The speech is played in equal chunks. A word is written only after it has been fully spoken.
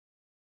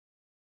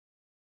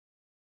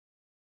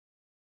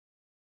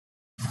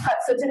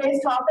So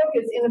today's topic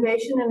is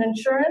innovation in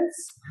insurance.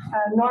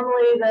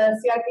 Normally the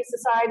CIP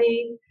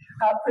Society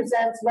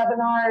presents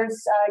webinars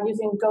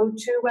using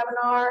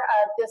GoToWebinar.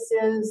 This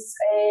is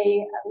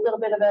a little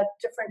bit of a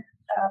different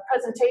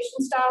presentation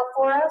style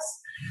for us.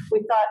 We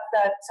thought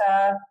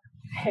that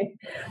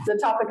the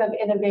topic of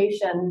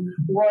innovation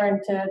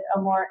warranted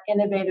a more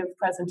innovative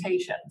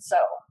presentation. So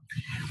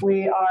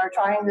we are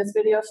trying this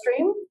video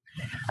stream.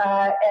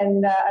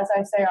 As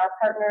I say, our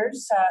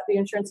partners, the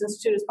Insurance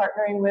Institute is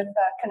partnering with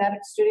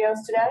Kinetic Studios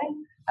today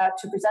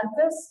to present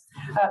this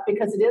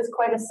because it is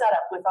quite a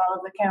setup with all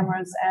of the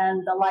cameras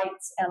and the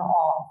lights and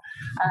all.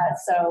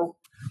 So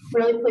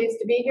really pleased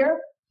to be here,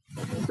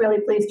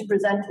 really pleased to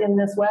present in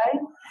this way,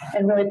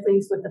 and really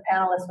pleased with the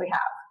panelists we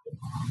have.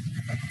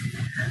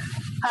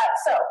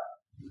 So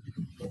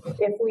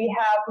if we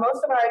have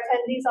most of our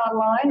attendees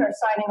online or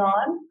signing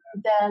on,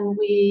 then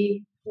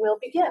we will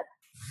begin.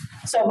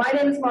 So my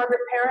name is Margaret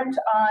Parent.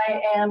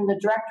 I am the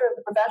Director of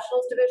the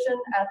Professionals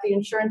Division at the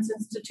Insurance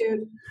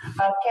Institute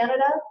of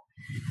Canada.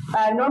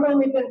 Normally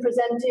we've been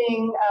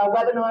presenting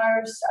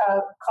webinars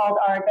called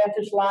our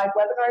Advantage Live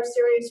webinar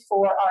series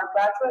for our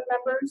graduate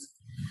members.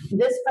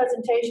 This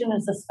presentation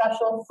is a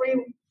special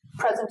free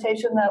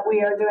presentation that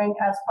we are doing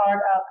as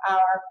part of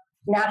our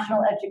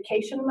National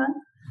Education Month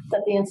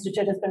that the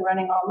Institute has been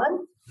running all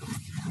month.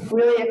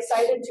 Really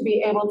excited to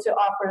be able to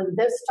offer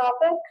this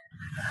topic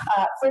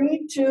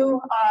free to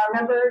our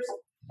members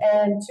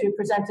and to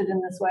present it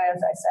in this way,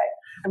 as I say.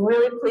 I'm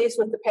really pleased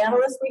with the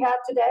panelists we have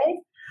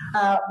today.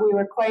 We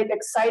were quite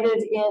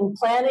excited in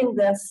planning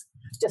this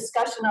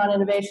discussion on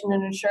innovation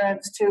in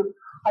insurance to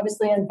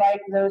obviously invite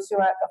those who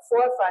are at the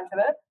forefront of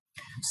it.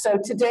 So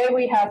today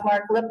we have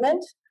Mark Lipman,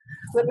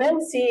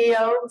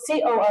 COO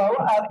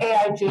of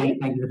AIG.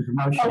 Thank you for the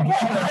promotion. Okay.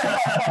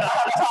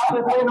 I'll talk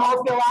with Lynn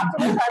Oldfield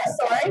afterwards. I'm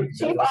sorry.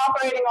 Chief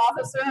Operating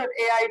Officer of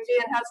AIG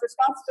and has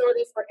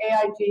responsibilities for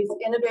AIG's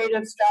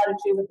innovative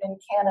strategy within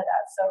Canada.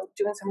 So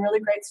doing some really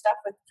great stuff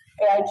with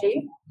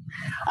AIG.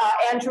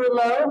 Andrew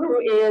Lowe, who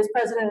is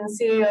President and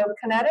CEO of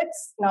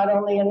Kinetics, not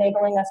only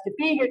enabling us to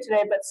be here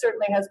today, but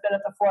certainly has been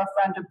at the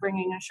forefront of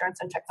bringing insurance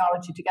and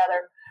technology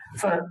together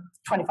for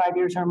 25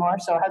 years or more,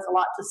 so has a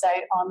lot to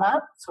say on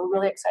that. So we're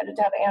really excited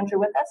to have Andrew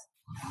with us.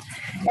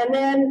 And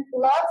then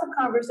lots of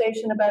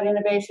conversation about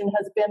innovation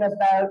has been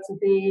about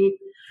the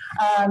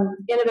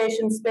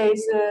innovation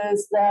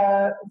spaces,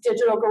 the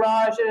digital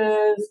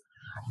garages.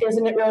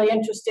 Isn't it really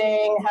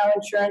interesting how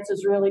insurance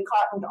has really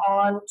cottoned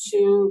on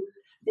to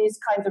these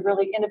kinds of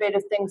really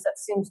innovative things that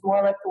seems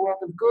more like the world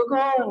of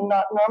Google and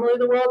not normally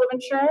the world of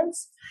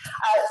insurance?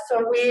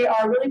 So we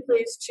are really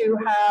pleased to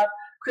have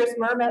Chris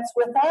Mermetz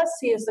with us.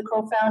 He is the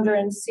co-founder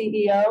and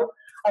CEO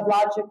of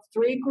Logic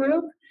 3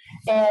 Group,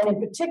 and in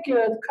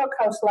particular the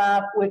Cookhouse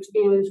Lab, which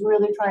is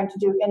really trying to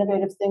do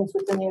innovative things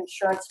within the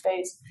insurance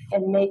space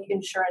and make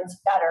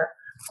insurance better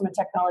from a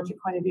technology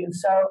point of view.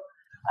 So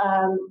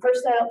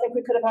personally, I don't think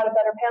we could have had a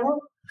better panel.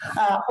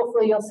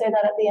 Hopefully you'll say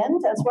that at the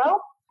end as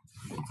well.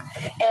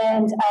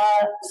 And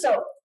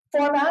so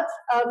format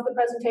of the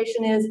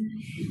presentation is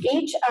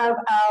each of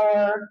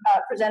our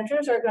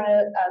presenters are going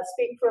to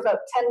speak for about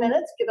 10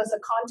 minutes, give us a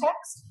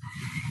context,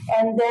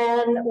 and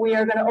then we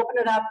are going to open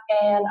it up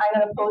and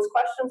I'm going to pose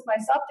questions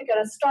myself to get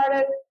us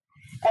started.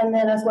 And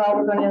then as well,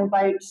 we're going to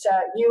invite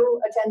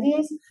you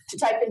attendees to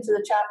type into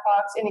the chat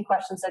box any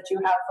questions that you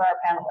have for our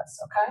panelists,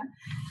 okay?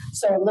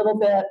 So a little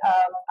bit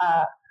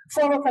of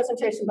formal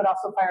presentation, but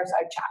also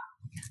fireside chat.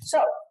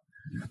 So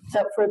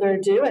without further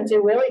ado, and to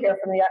really hear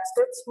from the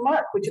experts,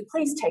 Mark, would you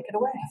please take it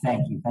away?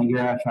 Thank you. Thank you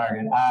very much,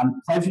 Margaret.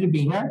 Pleasure to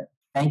be here.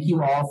 Thank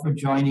you all for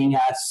joining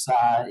us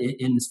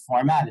in this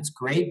format. It's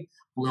great.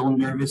 A little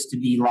nervous to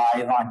be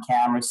live on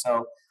camera,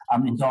 so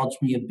indulge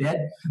me a bit.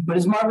 But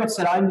as Margaret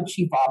said, I'm the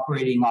Chief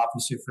Operating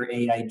Officer for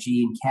AIG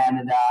in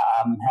Canada.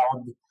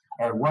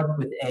 Worked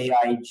with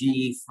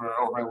AIG for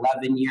over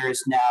 11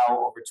 years now,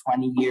 over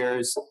 20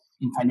 years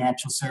in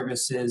financial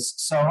services.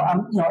 So a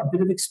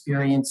bit of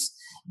experience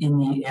in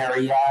the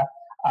area.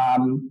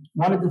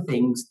 One of the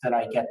things that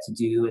I get to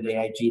do at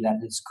AIG that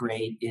is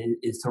great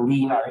is to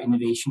lead our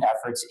innovation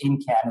efforts in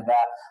Canada.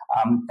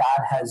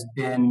 That has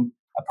been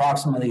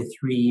approximately a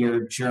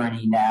 3-year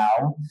journey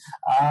now,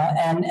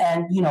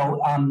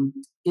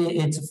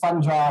 it's a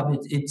fun job.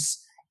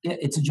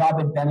 It's a job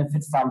I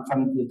benefit from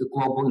the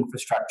global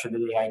infrastructure that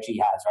AIG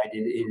has, right?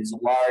 It is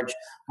a large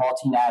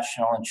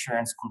multinational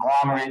insurance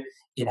conglomerate.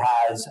 It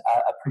has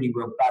a pretty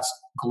robust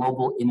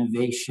global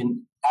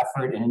innovation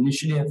effort and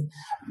initiative,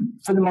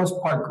 for the most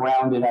part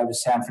grounded out of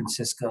San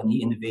Francisco in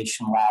the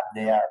innovation lab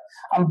there,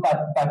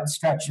 but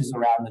stretches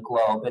around the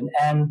globe.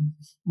 And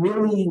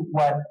really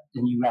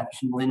and you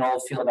mentioned Lynn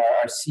Oldfield,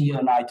 our CEO,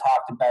 and I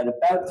talked about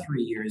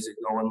 3 years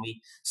ago when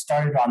we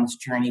started on this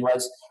journey,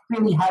 was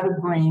really how to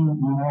bring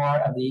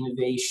more of the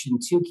innovation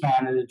to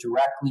Canada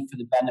directly for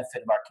the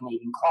benefit of our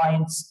Canadian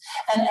clients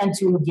and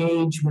to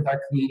engage with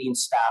our Canadian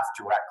staff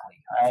directly,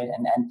 right?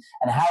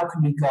 And how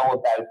can we go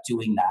about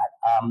doing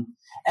that?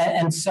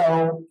 And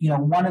so,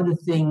 one of the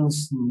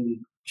things, let me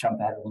jump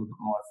ahead a little bit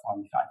more for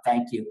me.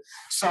 Thank you.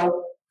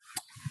 So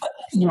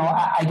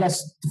I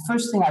guess the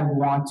first thing I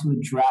want to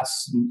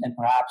address and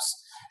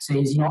perhaps say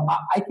is,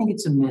 I think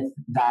it's a myth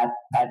that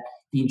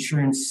the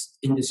insurance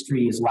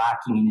industry is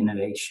lacking in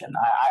innovation.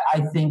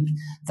 I think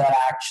that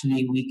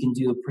actually we can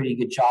do a pretty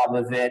good job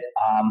of it.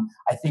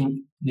 I think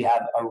we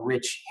have a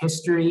rich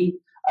history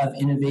of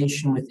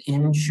innovation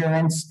within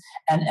insurance.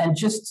 And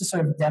just to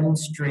sort of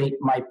demonstrate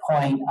my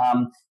point,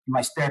 in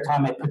my spare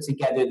time, I put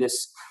together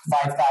this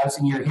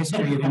 5,000-year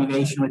history of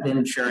innovation within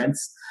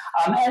insurance.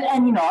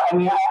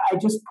 I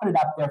just put it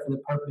up there for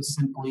the purpose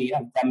simply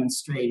of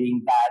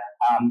demonstrating that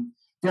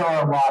there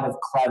are a lot of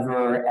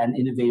clever and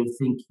innovative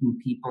thinking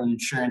people in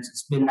insurance.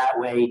 It's been that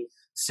way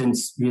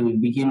since really the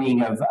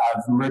beginning of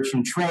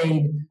merchant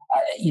trade.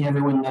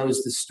 Everyone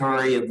knows the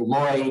story of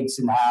Lloyd's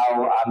and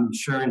how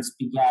insurance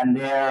began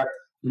there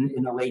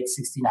in the late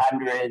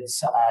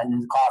 1600s in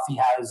the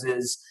coffee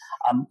houses.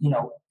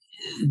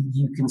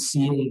 You can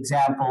see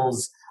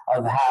examples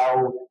of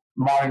how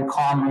modern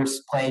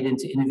commerce played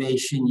into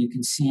innovation. You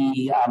can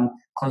see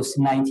close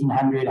to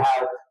 1900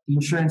 how the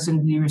insurance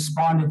industry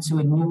responded to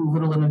a new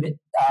little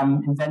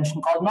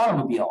invention called an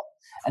automobile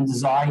and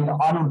designed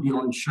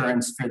automobile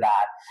insurance for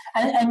that.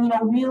 And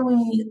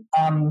really,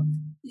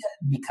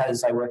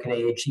 because I work at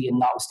AIG and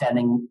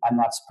notwithstanding, I'm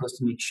not supposed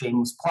to make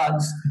shameless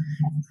plugs,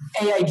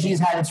 AIG's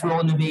had its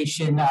role in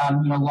innovation,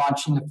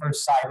 launching the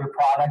first cyber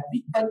product,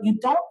 but you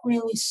don't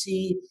really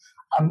see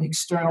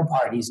external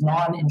parties,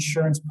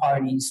 non-insurance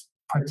parties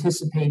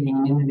participating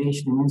in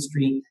innovation in the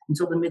industry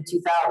until the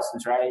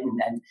mid-2000s, right?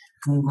 And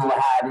Google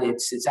had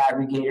its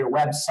aggregator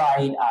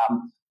website.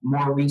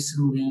 More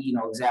recently,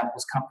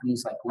 examples,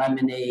 companies like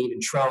Lemonade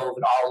and Trove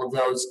and all of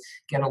those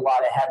get a lot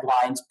of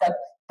headlines. But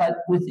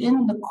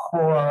within the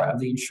core of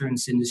the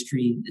insurance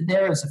industry,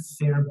 there is a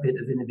fair bit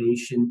of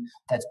innovation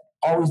that's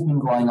always been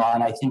going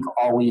on, I think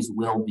always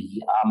will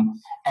be.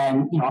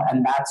 And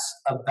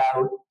that's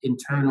about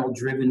internal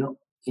driven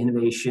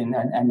innovation,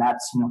 and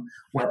that's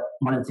what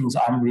one of the things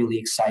I'm really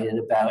excited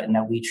about and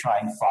that we try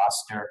and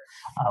foster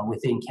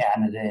within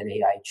Canada at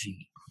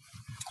AIG.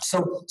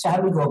 So how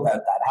do we go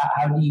about that?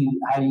 How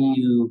do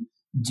you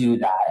do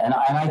that? And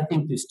I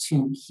think there's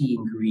two key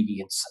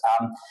ingredients.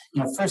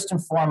 First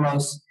and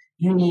foremost,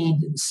 you need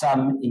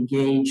some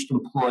engaged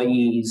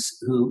employees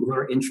who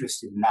are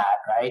interested in that,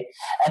 right?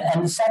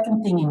 And the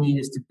second thing you need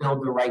is to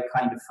build the right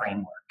kind of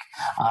framework.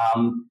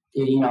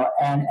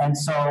 And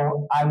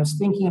so I was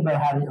thinking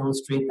about how to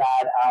illustrate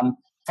that.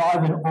 Thought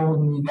of an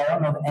old movie. I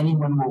don't know if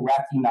anyone will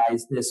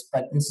recognize this,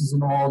 but this is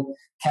an old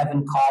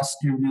Kevin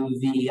Costner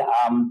movie.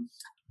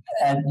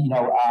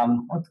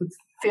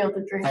 Field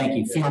of Dreams. Thank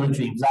you, Field of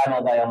Dreams. I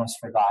know that I almost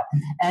forgot.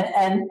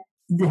 And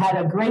they had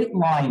a great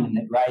line in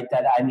it, right?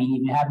 That, if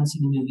you haven't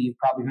seen the movie, you've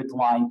probably heard the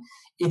line,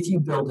 if you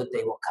build it,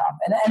 they will come.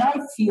 And I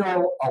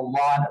feel a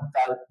lot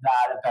about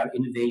that, about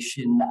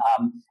innovation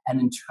and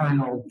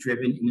internal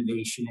driven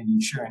innovation in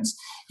insurance.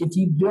 If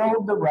you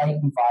build the right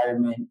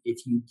environment,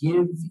 if you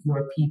give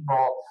your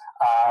people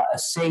a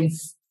safe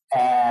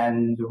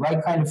and the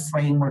right kind of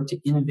framework to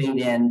innovate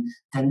in,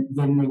 then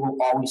they will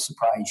always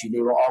surprise you.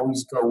 They will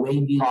always go way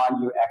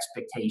beyond your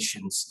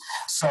expectations.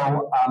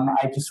 So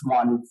I just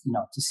wanted,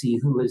 to see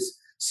who has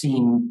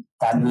seen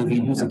that movie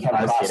and who's a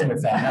Kevin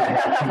Costner fan.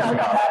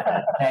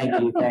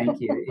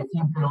 Thank you. If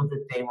you build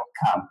it, they will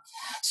come.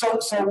 So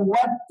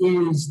what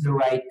is the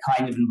right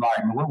kind of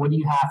environment? What do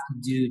you have to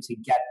do to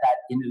get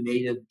that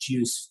innovative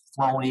juice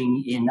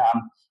flowing in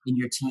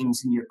your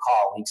teams and your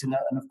colleagues? And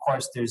of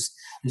course, there's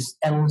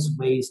endless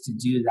ways to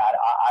do that.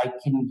 I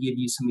can give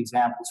you some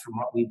examples from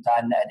what we've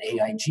done at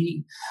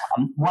AIG.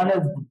 One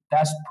of the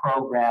best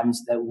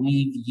programs that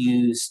we've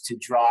used to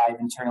drive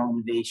internal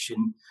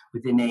innovation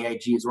within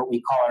AIG is what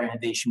we call our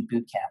innovation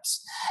boot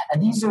camps.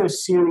 And these are a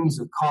series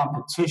of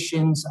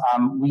competitions.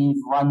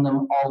 We've run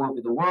them all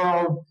over the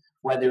world,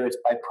 whether it's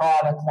by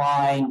product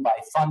line, by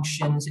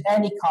functions,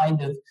 any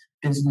kind of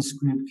business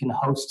group can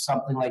host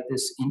something like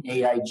this in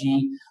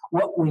AIG.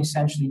 What we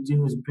essentially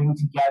do is bring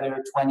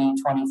together 20,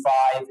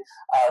 25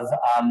 of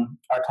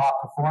our top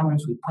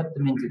performers. We put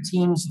them into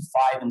teams of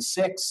 5 and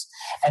 6,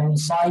 and we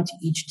assign to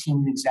each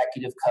team an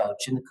executive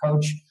coach. And the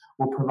coach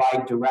will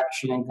provide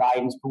direction and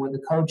guidance, but what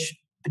the coach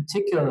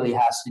particularly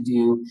has to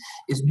do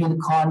is be the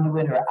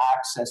conduit or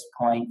access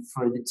point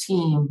for the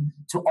team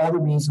to all the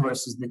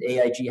resources that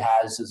AIG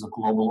has as a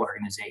global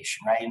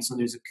organization, right? And so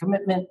there's a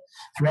commitment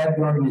throughout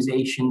the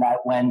organization that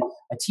when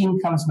a team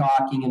comes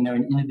knocking and they're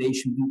an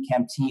innovation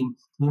bootcamp team,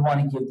 we want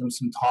to give them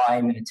some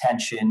time and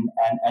attention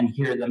and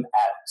hear them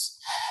out.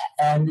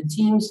 And the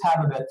teams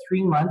have about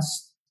 3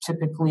 months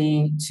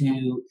typically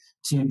to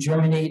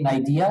germinate an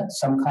idea,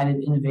 some kind of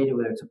innovative,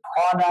 whether it's a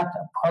product,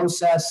 a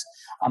process,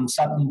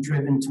 something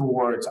driven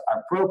towards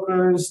our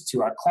brokers,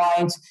 to our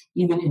clients,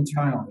 even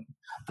internally.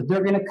 But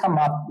they're going to come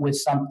up with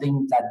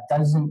something that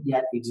doesn't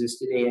yet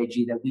exist at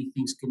AIG that we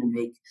think is going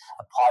to make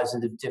a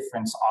positive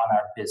difference on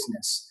our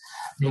business.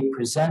 They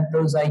present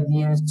those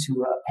ideas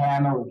to a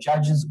panel of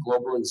judges,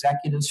 global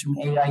executives from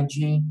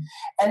AIG.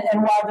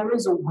 And while there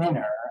is a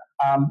winner,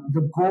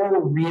 the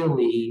goal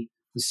really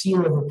the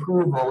seal of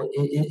approval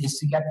is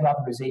to get the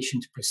authorization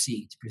to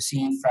proceed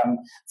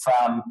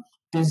from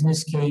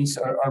business case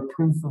or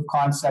proof of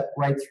concept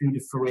right through to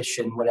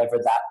fruition, whatever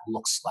that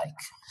looks like.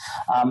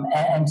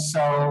 And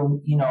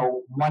so,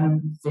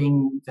 one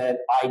thing that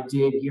I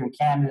did here in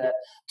Canada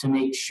to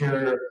make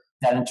sure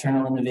that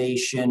internal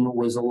innovation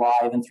was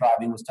alive and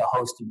thriving was to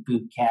host a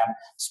boot camp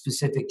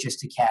specific just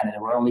to Canada,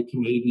 where only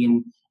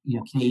Canadian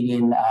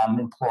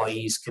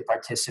employees could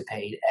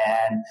participate.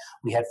 And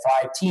we had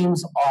 5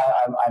 teams.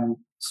 I'm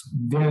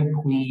very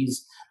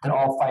pleased that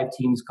all 5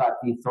 teams got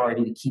the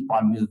authority to keep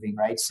on moving,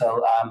 right?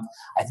 So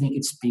I think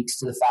it speaks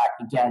to the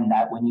fact, again,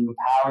 that when you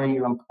empower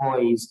your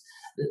employees,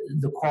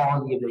 the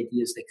quality of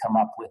ideas they come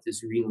up with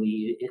is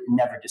really, it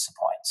never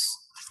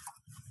disappoints.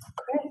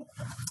 Great.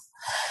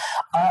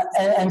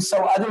 And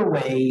so other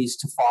ways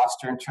to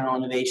foster internal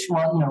innovation,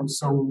 well,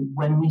 so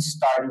when we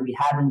started, we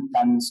hadn't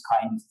done this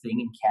kind of thing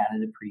in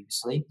Canada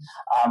previously,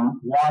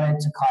 wanted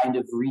to kind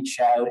of reach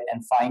out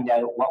and find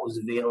out what was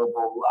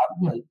available,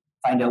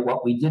 find out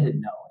what we didn't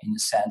know in a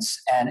sense.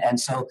 And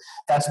so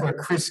that's where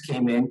Chris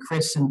came in.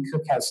 Chris and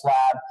Cookhouse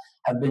Lab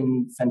have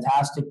been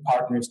fantastic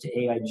partners to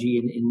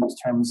AIG in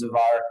terms of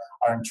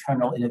our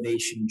internal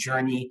innovation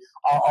journey.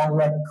 I'll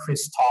let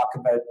Chris talk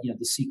about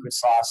the secret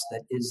sauce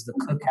that is the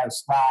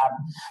Cookhouse Lab.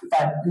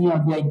 But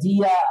the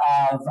idea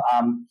of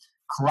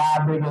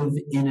collaborative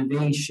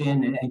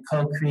innovation and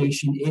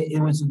co-creation, it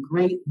was a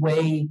great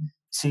way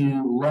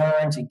to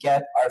learn, to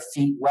get our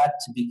feet wet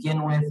to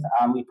begin with.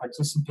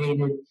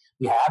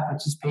 We have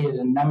participated in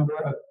a number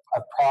of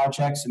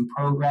projects and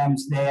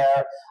programs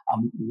there.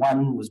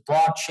 One was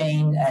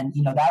blockchain, and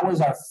that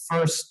was our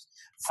first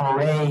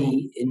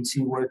foray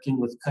into working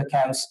with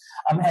Cookhouse.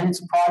 And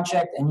it's a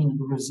project, and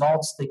the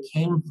results that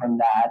came from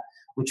that,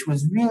 which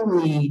was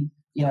really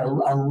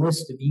a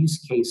list of use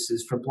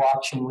cases for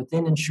blockchain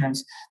within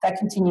insurance that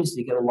continues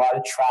to get a lot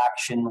of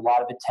traction, a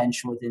lot of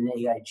attention within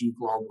AIG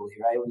globally,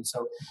 right? And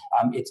so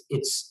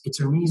it's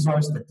a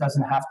resource that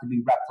doesn't have to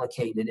be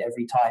replicated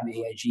every time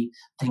AIG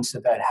thinks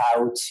about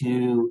how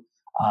to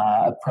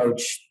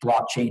approach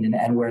blockchain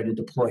and where to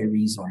deploy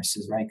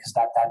resources, right? Because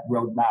that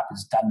roadmap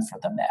is done for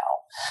them now.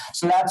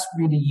 So that's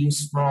really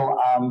useful.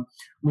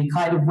 We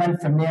kind of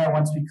went from there.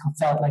 Once we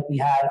felt like we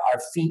had our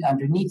feet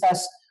underneath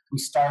us, we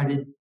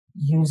started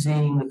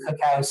using the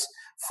Cookhouse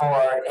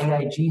for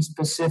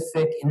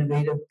AIG-specific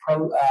innovative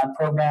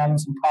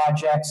programs and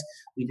projects.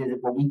 We did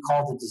what we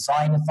call the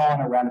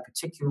design-a-thon around a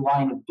particular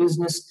line of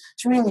business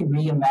to really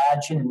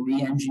reimagine and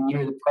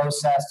re-engineer the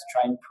process to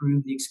try and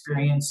improve the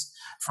experience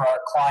for our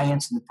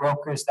clients and the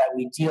brokers that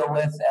we deal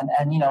with. And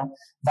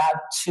that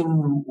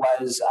too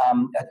was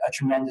a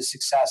tremendous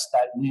success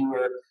that we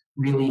were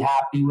really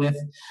happy with.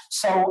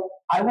 So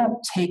I won't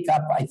take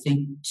up, I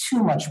think,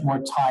 too much more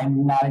time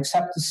than that,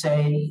 except to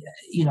say,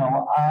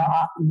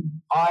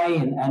 I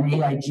and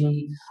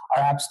AIG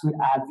are absolute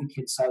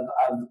advocates of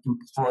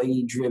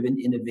employee-driven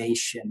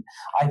innovation.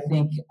 I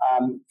think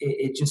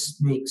it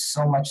just makes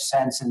so much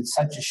sense, and it's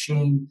such a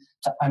shame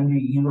to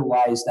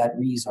underutilize that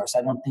resource.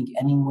 I don't think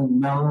anyone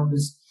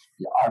knows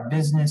our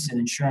business and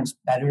insurance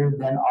better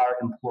than our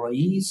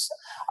employees.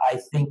 I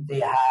think they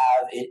have,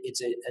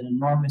 it's an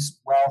enormous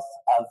wealth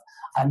of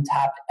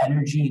untapped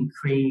energy and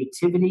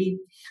creativity.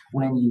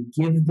 When you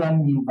give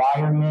them the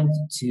environment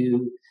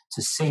to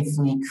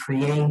safely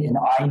create and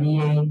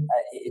ideate,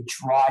 it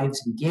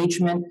drives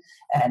engagement,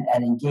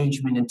 and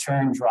engagement in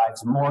turn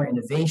drives more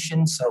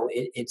innovation. So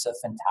it's a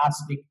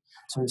fantastic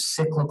sort of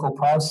cyclical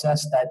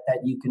process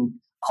that you can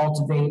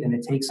cultivate, and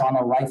it takes on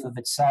a life of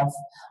itself.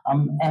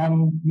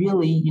 And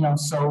really,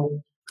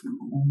 so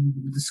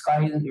the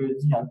sky,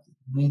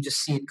 we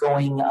just see it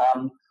going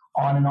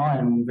on and on.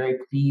 I'm very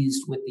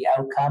pleased with the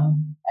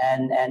outcome,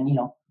 and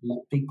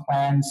big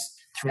plans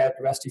throughout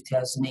the rest of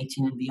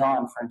 2018 and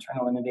beyond for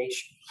internal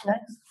innovation. Nice.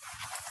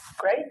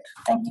 Great.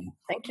 Thank you.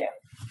 Thank you.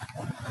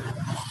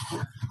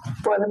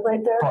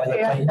 Boilerplate there?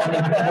 Boilerplate.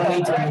 No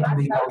need to read the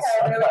legals.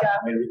 Okay, there we go.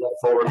 Maybe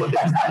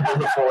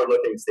the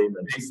forward-looking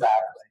statement.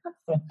 Exactly.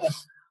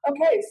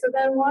 Okay, so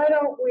then why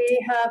don't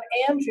we have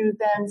Andrew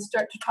then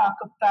start to talk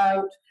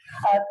about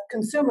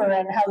consumer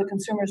and how the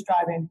consumer is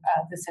driving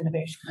this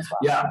innovation as well.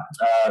 Yeah,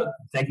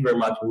 thank you very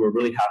much. We were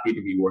really happy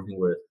to be working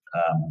with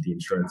the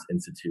Insurance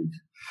Institute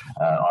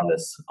on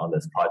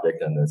this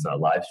project and this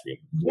live stream.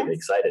 I'm really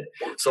excited.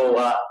 So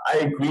I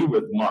agree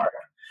with Mark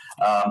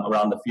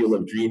around the Field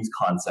of Dreams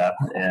concept,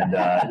 and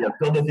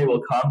build it, they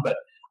will come, but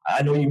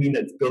I know you mean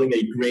that building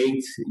a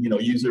great,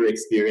 user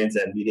experience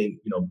and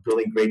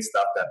building great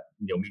stuff that,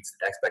 meets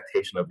the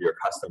expectation of your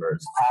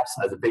customers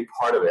as a big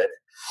part of it.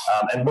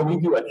 And what we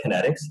do at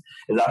Kinetics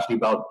is actually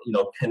about,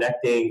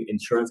 connecting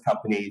insurance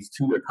companies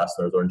to their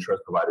customers or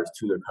insurance providers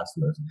to their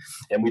customers.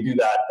 And we do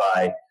that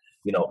by,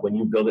 when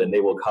you build it and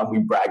they will come, we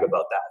brag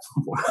about that.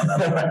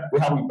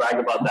 We brag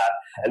about that.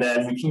 And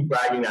then we keep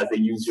bragging as they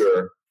use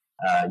your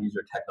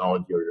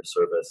technology or your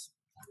service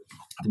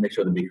to make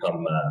sure they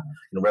become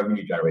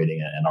revenue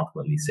generating and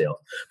ultimately sales.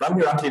 But I'm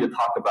here actually to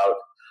talk about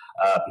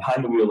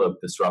behind the wheel of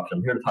disruption.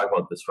 I'm here to talk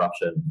about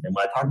disruption. And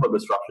when I talk about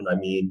disruption, I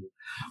mean,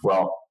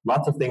 well,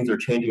 lots of things are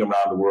changing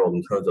around the world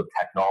in terms of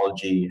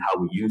technology, how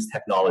we use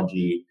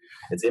technology.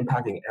 It's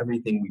impacting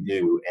everything we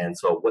do. And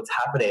so what's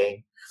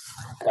happening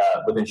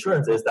with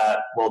insurance is that,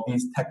 well,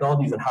 these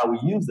technologies and how we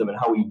use them and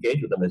how we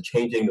engage with them is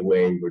changing the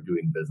way we're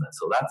doing business.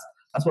 So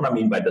that's what I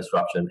mean by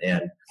disruption.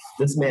 And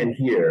this man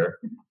here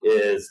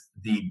is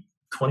the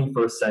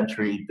 21st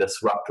century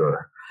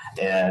disruptor.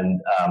 And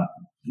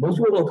most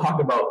people don't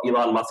talk about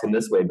Elon Musk in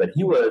this way, but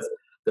he was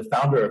the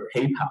founder of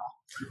PayPal.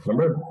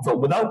 Remember? So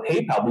without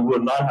PayPal, we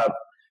would not have,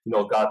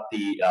 got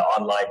the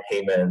online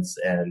payments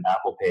and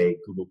Apple Pay,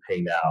 Google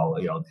Pay now.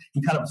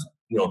 He kind of,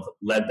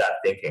 led that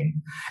thinking.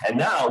 And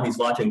now he's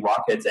launching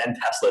rockets and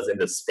Teslas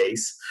into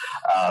space.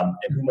 And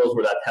who knows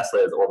where that Tesla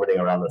is orbiting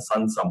around the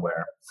sun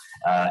somewhere.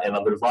 And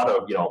there's a lot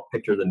of,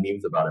 pictures and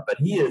memes about it. But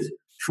he is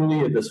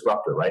truly a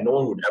disruptor, right? No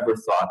one would ever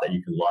thought that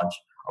you could launch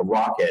a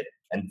rocket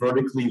and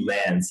vertically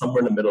land somewhere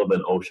in the middle of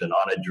an ocean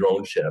on a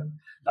drone ship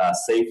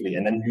safely,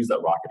 and then use that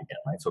rocket again,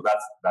 right? So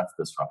that's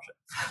disruption.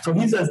 So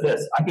he says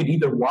this: I could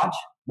either watch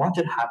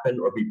it happen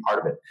or be part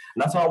of it.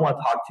 And that's what I want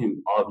to talk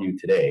to all of you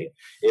today.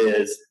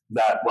 Is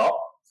that,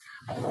 well,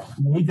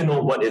 you need to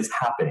know what is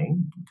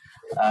happening,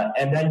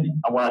 and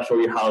then I want to show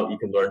you how you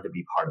can learn to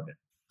be part of it.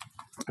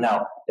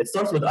 Now, it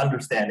starts with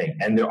understanding,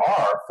 and there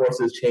are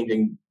forces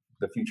changing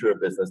the future of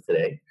business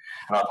today,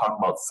 and I'll talk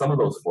about some of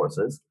those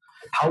forces.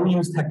 How we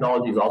use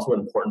technology is also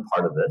an important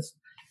part of this.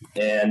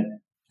 And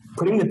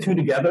putting the two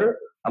together,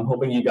 I'm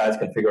hoping you guys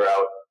can figure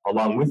out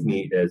along with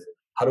me is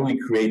how do we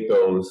create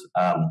those,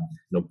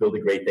 build a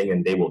great thing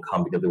and they will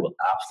come because they will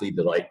absolutely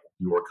delight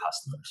your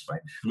customers,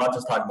 right? I'm not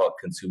just talking about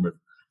consumers.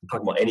 I'm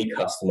talking about any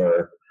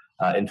customer,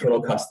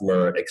 internal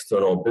customer,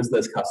 external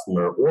business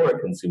customer, or a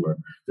consumer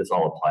this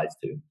all applies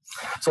to.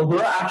 So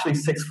there are actually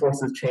 6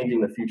 forces changing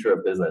the future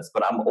of business,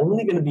 but I'm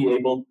only going to be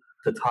able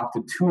to talk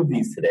to 2 of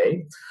these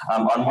today.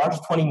 On March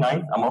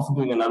 29th, I'm also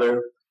doing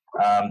another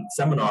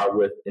seminar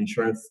with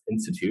Insurance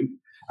Institute.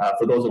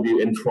 For those of you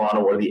in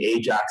Toronto or the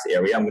Ajax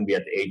area, I'm going to be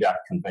at the Ajax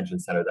Convention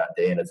Center that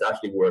day, and it's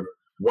actually worth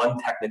 1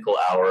 technical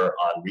hour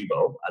on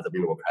Rebo as a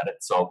Rebo credit.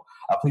 So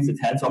please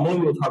attend. So I'm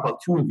only going to talk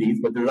about 2 of these,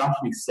 but there's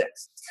actually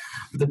 6.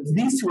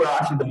 These 2 are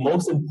actually the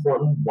most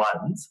important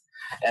ones,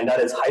 and that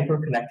is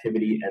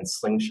hyperconnectivity and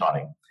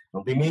slingshotting.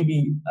 Now, they may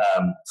be,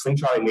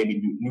 slingshotting may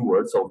be new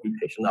words, so be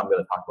patient. I'm going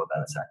to talk about that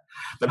in a sec.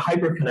 But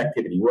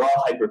hyperconnectivity, we're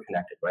all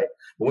hyperconnected, right?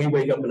 When we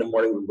wake up in the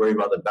morning, we worry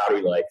about the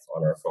battery life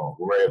on our phone.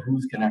 We worry about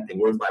who's connecting,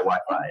 where's my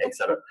Wi-Fi,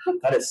 etc.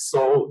 That is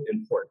so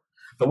important.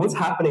 But what's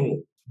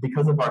happening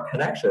because of our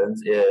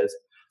connections is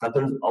that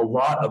there's a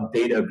lot of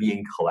data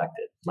being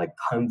collected, like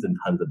tons and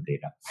tons of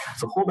data.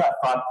 So hold that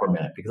thought for a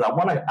minute, because I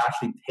want to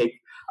actually take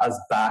us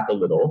back a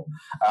little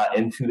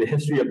into the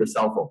history of the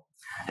cell phone.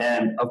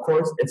 And of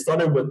course, it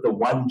started with the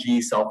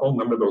 1G cell phone.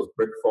 Remember those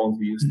brick phones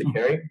we used to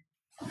carry?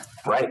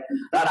 Right?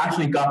 That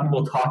actually got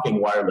people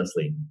talking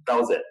wirelessly. That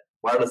was it,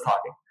 wireless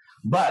talking.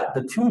 But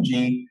the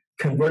 2G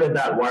converted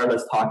that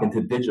wireless talk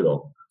into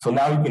digital. So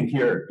now you can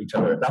hear each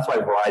other. That's why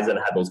Verizon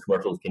had those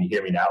commercials, can you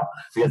hear me now?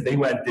 Because they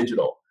went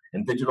digital.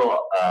 And digital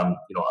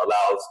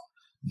allows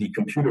the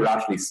computer to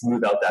actually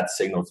smooth out that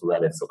signal so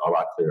that it's a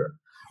lot clearer.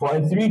 Well,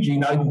 in 3G,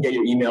 now you can get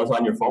your emails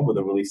on your phone with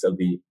the release of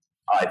the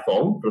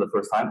iPhone for the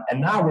first time. And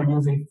now we're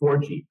using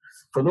 4G.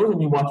 For those of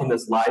you watching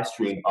this live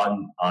stream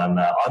on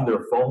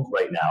their phones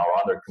right now, or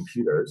on their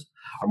computers,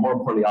 or more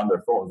importantly on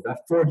their phones,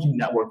 that 4G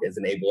network is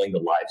enabling the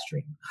live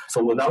stream.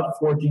 So without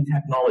 4G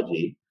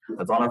technology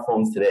that's on our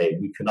phones today,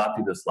 we could not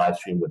do this live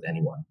stream with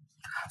anyone.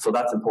 So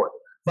that's important.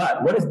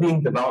 But what is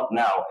being developed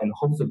now in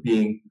hopes of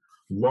being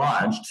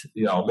launched,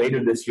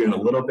 later this year in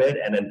a little bit,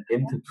 and then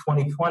into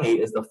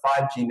 2020 is the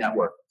 5G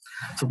network.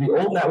 So the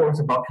old network's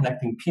about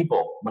connecting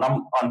people. When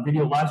I'm on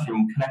video live stream,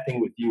 I'm connecting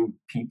with you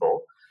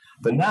people.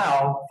 But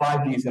now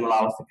 5G is going to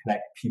allow us to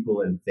connect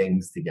people and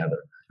things together.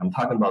 I'm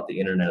talking about the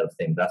Internet of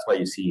Things. That's why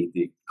you see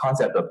the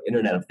concept of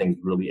Internet of Things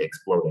really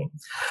exploding.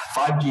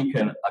 5G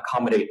can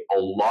accommodate a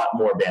lot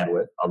more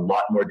bandwidth, a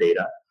lot more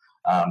data.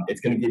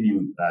 It's going to give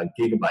you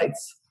gigabytes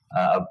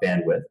of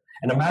bandwidth.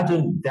 And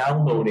imagine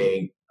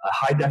downloading a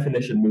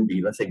high-definition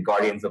movie, let's say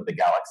Guardians of the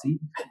Galaxy,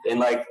 in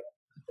like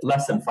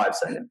less than 5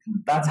 seconds.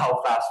 That's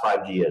how fast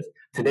 5G is.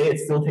 Today, it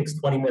still takes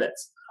 20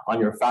 minutes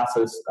on your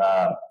fastest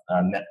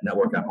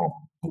network at home.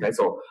 Okay,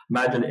 so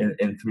imagine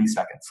in 3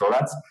 seconds. So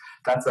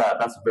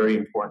that's very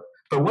important.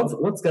 But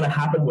what's going to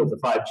happen with the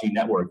 5G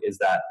network is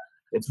that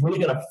it's really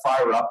going to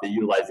fire up the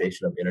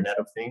utilization of Internet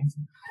of Things,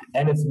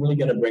 and it's really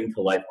going to bring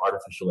to life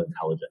artificial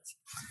intelligence.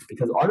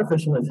 Because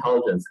artificial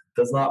intelligence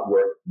does not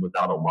work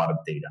without a lot of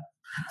data,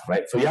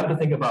 right? So you have to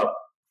think about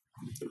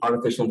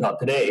artificial intelligence.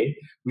 Today,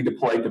 we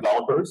deploy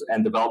developers,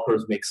 and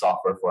developers make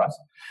software for us.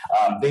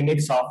 They make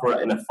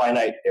software in a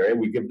finite area.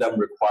 We give them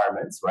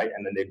requirements, right?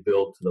 And then they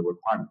build to the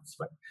requirements,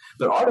 right?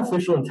 But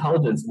artificial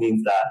intelligence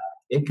means that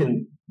it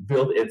can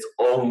build its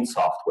own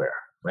software,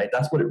 right?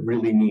 That's what it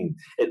really means.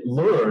 It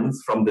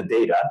learns from the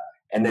data,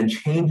 and then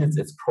changes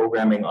its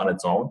programming on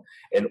its own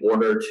in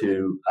order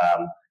to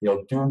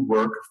do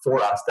work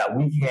for us that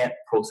we can't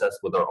process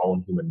with our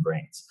own human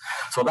brains.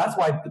 So that's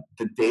why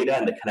the data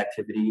and the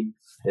connectivity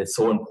is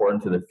so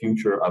important to the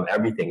future of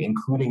everything,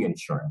 including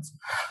insurance.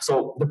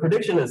 So the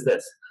prediction is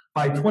this: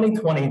 by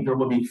 2020, there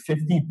will be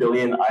 50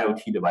 billion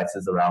IoT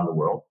devices around the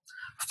world,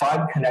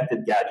 5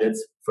 connected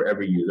gadgets for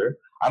every user.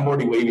 I'm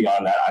already way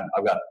beyond that.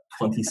 I've got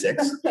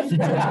 26. I've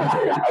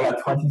got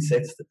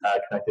 26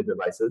 connected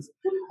devices,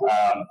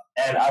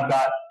 and I've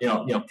got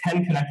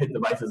 10 connected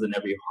devices in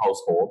every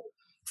household.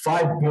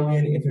 5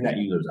 billion internet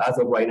users. As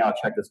of right now, I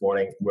checked this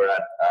morning, we're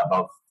at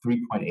about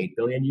 3.8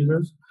 billion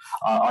users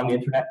on the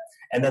internet,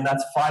 and then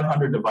that's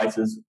 500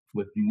 devices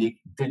with unique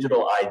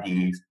digital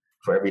IDs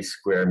for every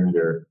square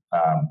meter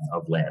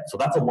of land. So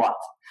that's a lot,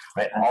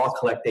 right? That's all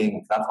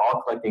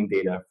collecting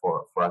data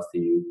for us to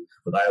use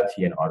with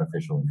IoT and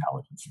artificial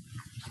intelligence.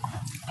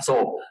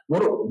 So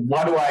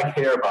why do I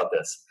care about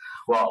this?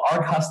 Well,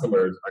 our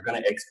customers are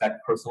going to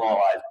expect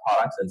personalized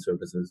products and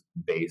services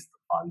based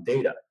on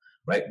data,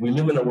 right? We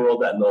live in a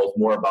world that knows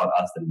more about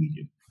us than we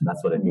do.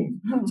 That's what it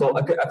means. So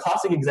a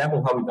classic example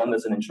of how we've done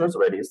this in insurance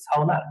already is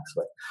telematics,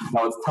 right?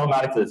 Now,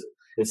 telematics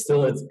is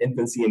still in its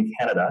infancy in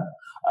Canada,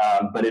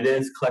 but it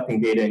is collecting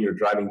data in your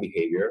driving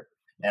behavior.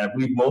 And I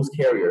believe most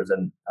carriers,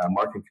 and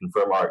Mark can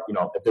confirm,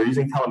 if they're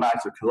using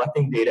telematics, they're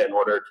collecting data in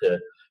order to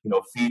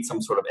feed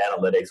some sort of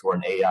analytics or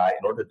an AI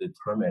in order to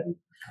determine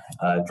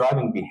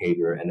driving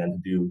behavior, and then to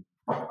do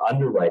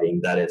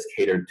underwriting that is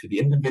catered to the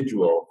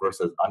individual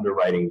versus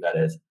underwriting that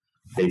is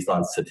based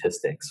on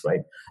statistics,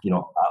 right?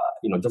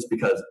 Just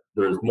because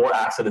there's more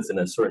accidents in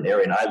a certain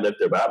area and I live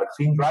there, but I have a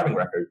clean driving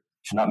record,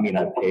 should not mean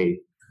I pay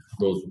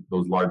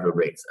those larger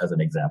rates, as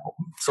an example.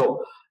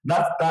 So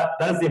that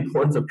is the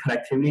importance of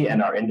connectivity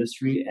in our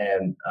industry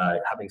and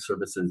having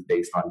services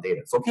based on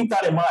data. So keep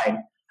that in mind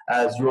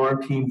as your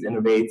teams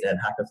innovate and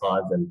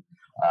hackathons and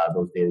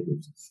those data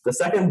groups. The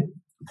second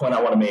point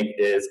I want to make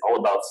is all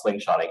about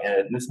slingshotting,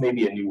 and this may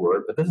be a new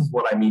word, but this is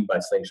what I mean by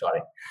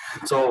slingshotting.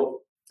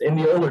 So in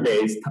the older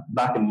days,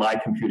 back in my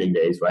computing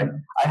days, right,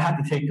 I had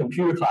to take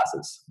computer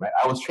classes, right?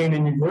 I was trained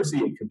in university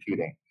in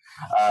computing.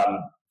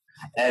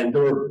 And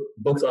there were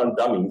books on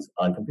dummies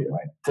on computer,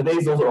 right?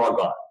 Today's, those are all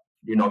gone.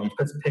 You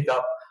just pick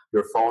up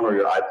your phone or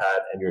your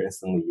iPad and you're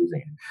instantly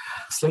using it.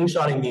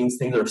 Slingshotting means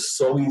things are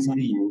so easy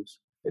to use.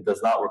 It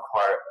does not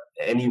require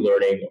any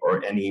learning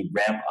or any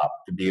ramp up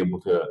to be able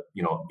to,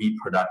 be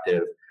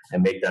productive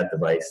and make that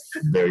device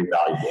very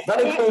valuable. That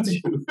includes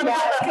you.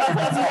 Yeah,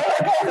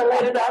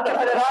 but it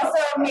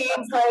also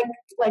means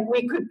like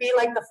we could be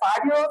like the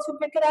 5-year-olds who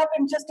pick it up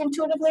and just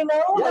intuitively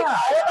know. Yeah. Like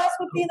all of us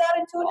would be that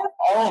intuitive.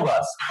 All of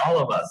us.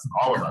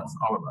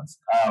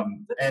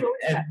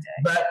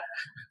 But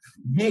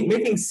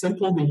making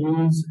simple to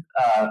use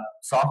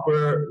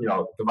software,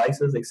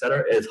 devices,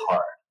 etc., is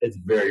hard. It's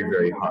very,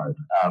 very hard.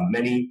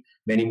 Many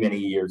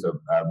years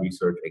of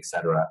research,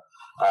 etc.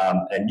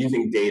 And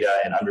using data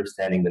and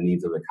understanding the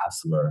needs of the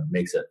customer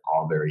makes it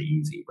all very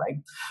easy,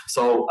 right?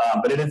 So,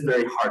 but it is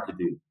very hard to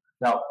do.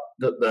 Now,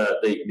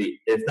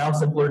 it's now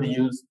simpler to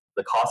use.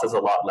 The cost is a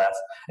lot less,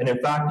 and in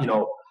fact,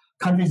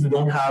 countries that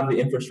don't have the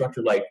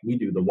infrastructure like we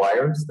do, the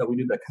wires that we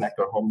do that connect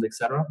our homes,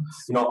 etc.,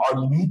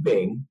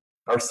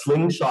 are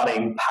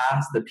slingshotting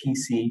past the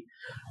PC,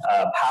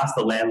 past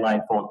the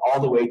landline phone, all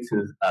the way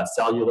to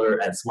cellular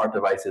and smart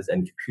devices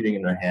and computing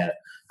in their hand,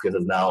 because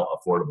it's now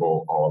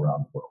affordable all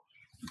around the world.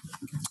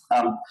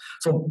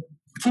 So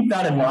keep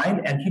that in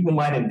mind, and keep in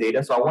mind in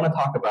data. So I want to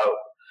talk about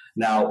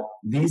now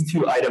these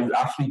two items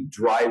actually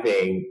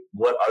driving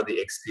what are the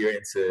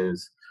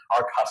experiences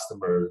our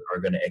customers are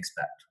going to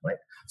expect, right?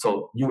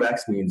 So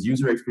UX means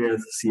user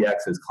experience,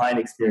 CX is client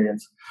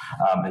experience,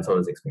 and so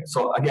is experience.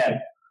 So again,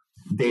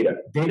 data.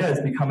 Data is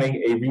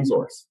becoming a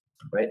resource,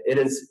 right? It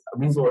is a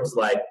resource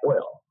like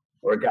oil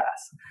or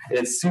gas.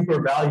 It's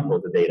super valuable,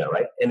 the data,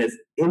 right? And it's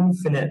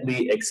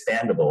infinitely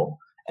expandable,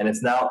 and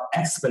it's now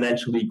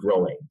exponentially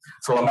growing.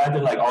 So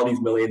imagine like all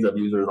these millions of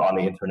users on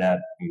the internet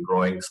and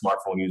growing,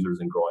 smartphone users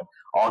and growing,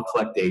 all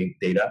collect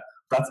data.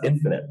 That's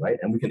infinite, right?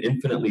 And we can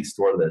infinitely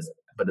store this,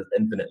 but it's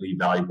infinitely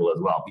valuable as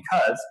well,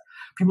 because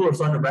people are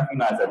starting to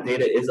recognize that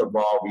data is a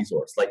raw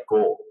resource like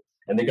gold,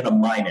 and they're going to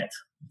mine it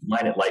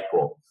like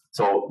gold.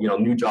 So,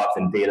 new jobs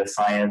in data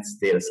science,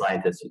 data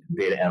scientists,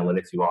 data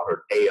analytics, you've all heard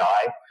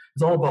AI.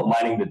 It's all about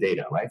mining the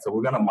data, right? So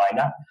we're going to mine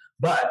that.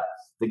 But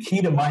the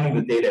key to mining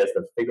the data is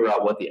to figure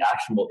out what the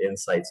actionable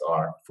insights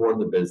are for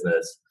the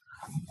business,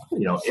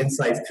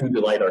 insights to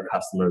delight our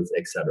customers,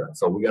 etc.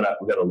 So we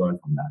gotta learn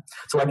from that.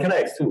 So at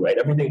KinetiX too, right?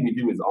 Everything we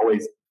do is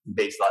always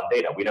based on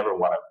data. We never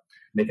want to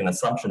make an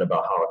assumption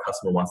about how a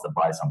customer wants to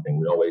buy something.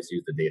 We always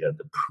use the data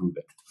to prove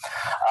it.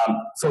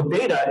 So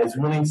data is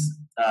really,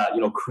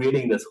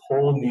 creating this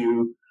whole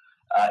new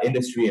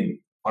industry in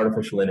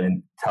artificial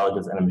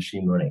intelligence and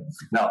machine learning.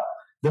 Now,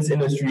 this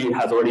industry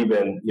has already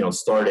been,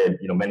 started,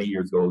 many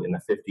years ago in the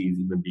 50s,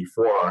 even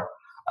before,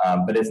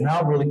 but it's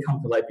now really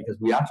come to light because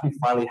we actually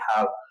finally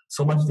have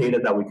so much data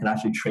that we can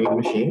actually train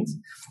machines,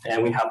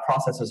 and we have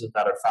processors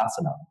that are fast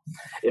enough.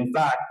 In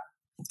fact,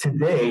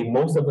 today,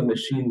 most of the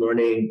machine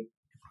learning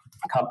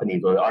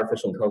companies or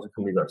artificial intelligence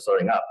companies that are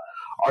starting up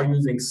are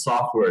using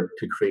software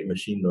to create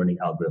machine learning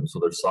algorithms. So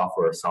their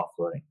software is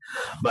self-learning.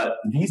 But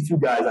these two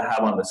guys I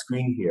have on the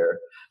screen here,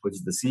 which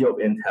is the CEO of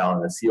Intel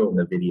and the CEO of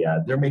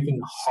NVIDIA, they're making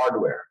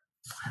hardware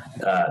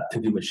to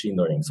do machine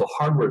learning. So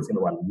hardware is going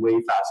to run way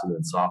faster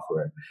than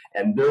software.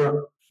 And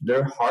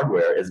their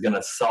hardware is going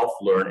to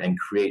self-learn and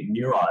create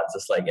neurons,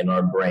 just like in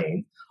our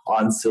brain,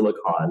 on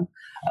silicon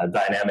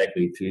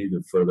dynamically to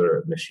do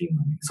further machine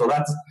learning. So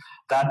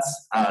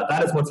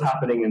that is what's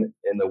happening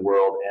in the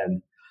world,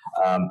 and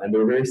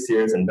they're very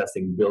serious,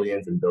 investing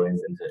billions and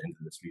billions into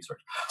this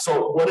research.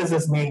 So what does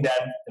this mean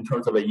then in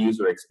terms of a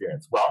user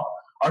experience? Well,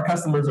 our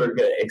customers are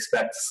going to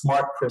expect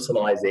smart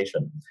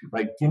personalization,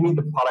 right? Give me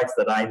the products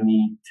that I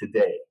need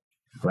today,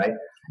 right?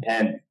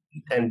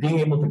 And being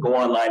able to go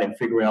online and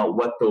figure out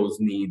what those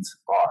needs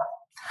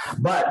are.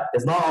 But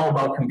it's not all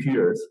about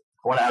computers.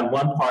 I want to add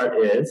one part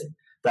is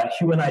that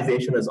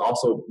humanization is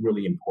also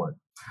really important.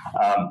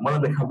 One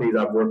of the companies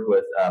I've worked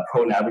with,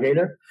 Pro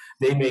Navigator,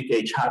 they make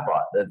a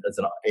chatbot that's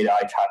an AI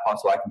chatbot,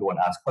 so I can go and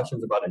ask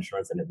questions about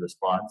insurance and it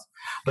responds.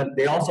 But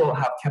they also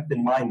have kept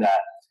in mind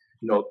that,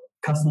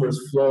 customers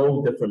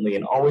flow differently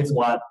and always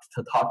want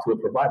to talk to a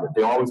provider.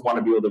 They always want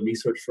to be able to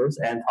research first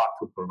and talk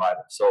to a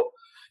provider. So,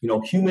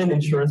 human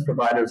insurance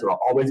providers are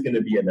always going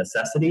to be a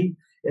necessity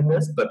in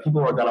this, but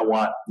people are going to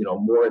want,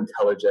 more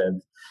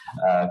intelligent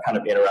kind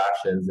of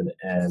interactions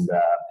and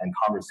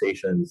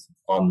conversations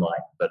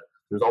online. But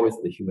there's always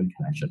the human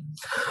connection.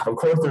 Of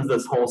course, there's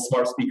this whole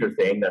smart speaker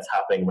thing that's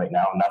happening right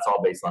now, and that's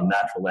all based on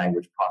natural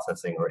language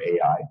processing, or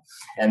AI.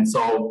 And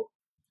so,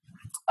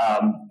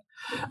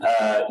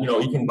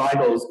 you can buy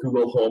those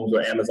Google Homes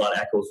or Amazon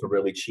Echoes for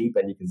really cheap,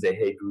 and you can say,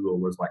 "Hey Google,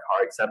 where's my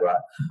car?" etc.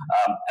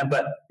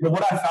 But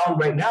what I found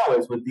right now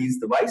is with these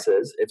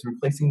devices, it's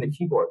replacing the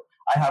keyboard.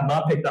 I have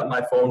not picked up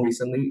my phone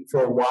recently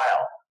for a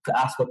while to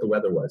ask what the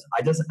weather was.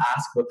 I just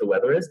ask what the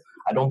weather is.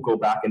 I don't go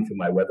back into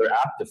my weather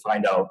app to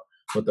find out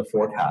what the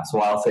forecast. So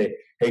I'll say,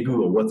 "Hey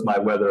Google, what's my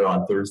weather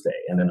on Thursday?"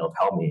 And then it'll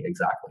tell me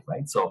exactly,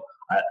 right? So,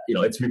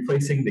 it's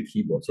replacing the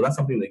keyboard. So that's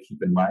something to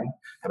keep in mind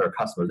at our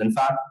customers. In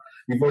fact,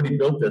 we've already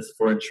built this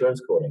for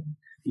insurance quoting.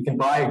 You can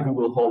buy a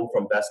Google Home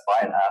from Best Buy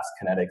and ask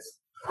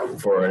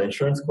Kinetics for an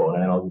insurance quote,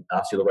 and it'll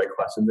ask you the right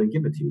questions and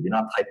give it to you. You're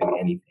not typing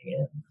anything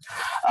in.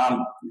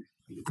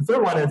 The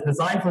third one is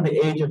designed for the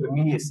age of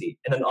immediacy.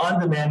 In an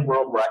on-demand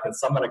world where I can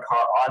summon a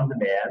car on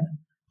demand,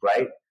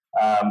 right?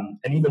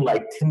 And even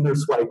like Tinder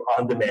swipe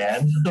on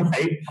demand,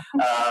 right?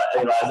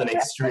 As an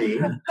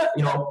extreme,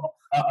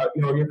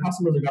 your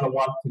customers are going to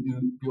want to be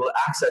able to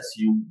access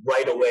you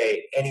right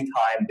away,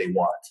 anytime they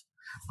want,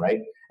 right?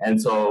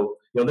 And so,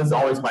 this is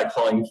always my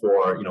calling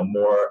for,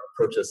 more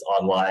purchase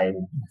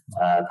online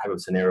type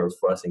of scenarios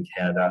for us in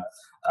Canada.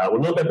 We're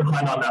a little bit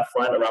behind on that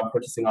front around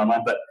purchasing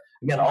online, but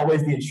again,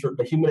 always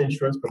the human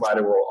insurance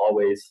provider will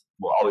always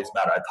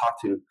matter. I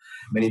talk to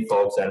many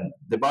folks, and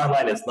the bottom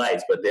line is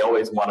nice, but they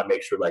always want to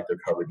make sure like their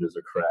coverages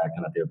are correct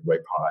and that they have the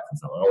right products and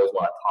so on. I always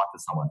want to talk to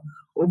someone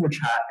over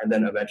chat and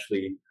then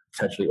eventually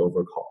potentially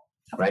over call,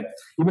 right?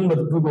 Even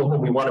with Google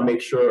Home, we want to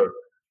make sure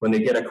when they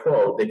get a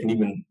quote, they can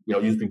even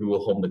use the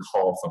Google Home to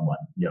call someone,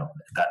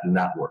 and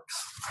that works.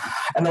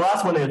 And the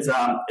last one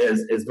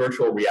is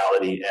virtual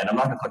reality, and I'm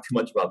not going to talk too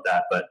much about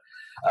that, but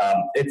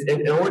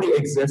it already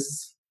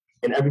exists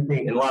in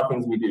everything, in a lot of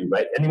things we do,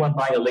 right? Anyone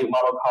buying a late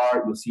model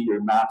car, you'll see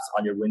your maps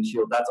on your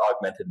windshield. That's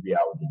augmented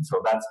reality.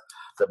 So that's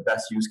the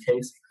best use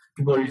case.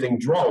 People are using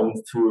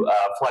drones to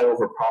fly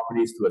over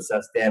properties to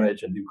assess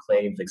damage and do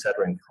claims, et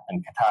cetera,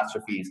 and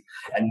catastrophes.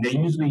 And they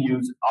usually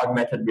use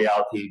augmented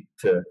reality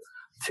for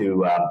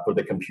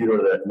the computer,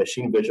 the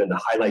machine vision, to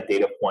highlight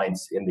data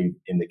points in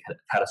the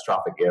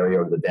catastrophic area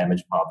or the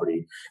damaged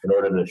property in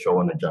order to show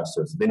an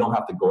adjuster. So they don't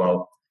have to go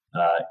out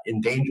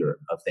in danger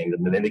of things,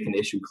 and then they can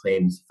issue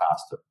claims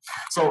faster.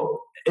 So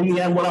in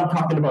the end, what I'm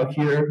talking about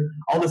here,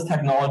 all this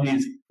technology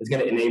is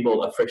going to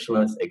enable a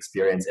frictionless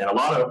experience. And a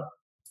lot of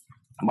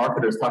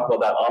marketers talk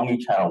about that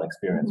omni-channel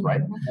experience,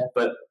 right?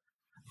 But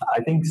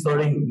I think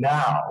starting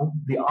now,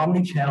 the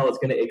omni-channel is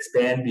going to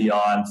expand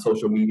beyond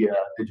social media,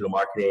 digital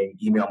marketing,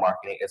 email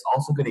marketing. It's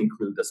also going to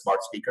include the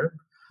smart speaker,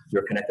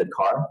 your connected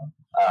car,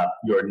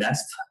 your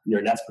Nest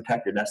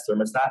Protect, your Nest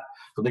thermostat.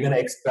 So they're going to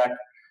expect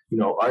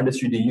our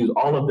industry to use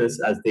all of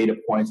this as data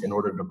points in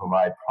order to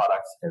provide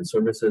products and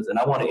services. And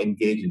I want to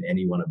engage in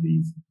any one of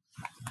these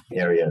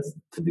areas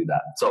to do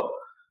that. So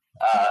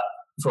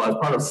as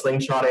part of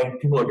slingshotting,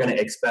 people are going to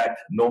expect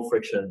no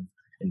friction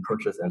in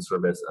purchase and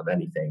service of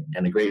anything.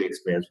 And a great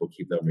experience will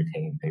keep them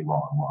retaining a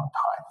long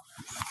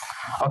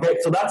time. Okay,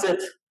 so that's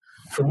it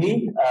for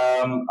me.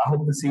 I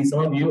hope to see some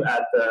of you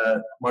at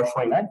March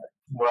 29th,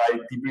 where I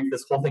debrief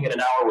this whole thing in an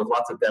hour with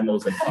lots of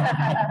demos and fun.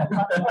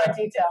 Lots more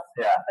detail.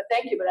 Yeah. But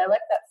thank you. But I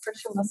like that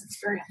frictionless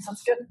experience.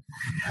 That's good.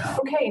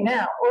 Okay,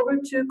 now over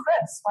to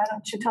Chris. Why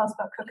don't you tell us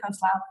about Cookhouse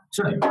Lab?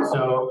 Sure.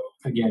 So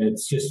again,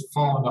 it's just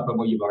following up on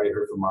what you've already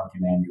heard from Mark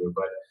and Andrew.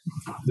 But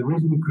the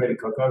reason we created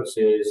Cookhouse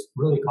is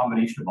really a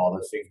combination of all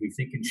those things. We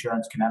think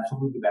insurance can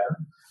absolutely be better.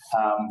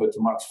 But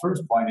to Mark's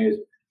first point is,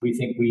 we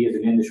think we as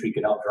an industry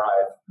can help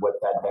drive what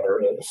that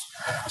better is.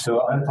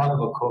 So I'm going to talk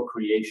about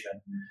co-creation.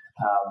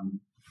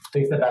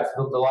 Take that back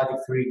to the Logic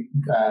 3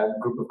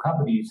 group of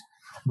companies.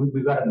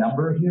 We've got a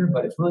number here,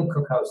 but it's really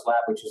Cookhouse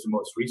Lab, which is the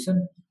most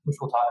recent, which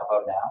we'll talk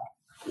about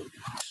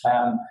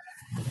now.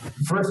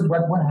 First,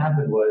 what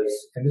happened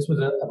was, and this was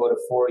about a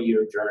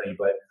 4-year journey,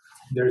 but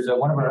there's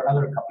one of our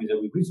other companies that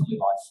we recently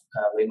launched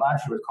late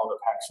last year was called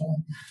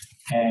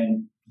Apexa.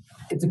 And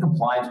it's a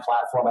compliance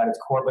platform at its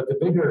core, but the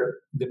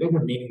bigger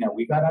meaning that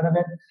we got out of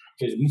it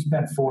is we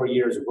spent 4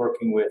 years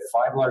working with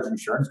 5 large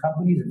insurance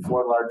companies and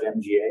 4 large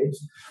MGAs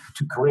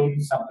to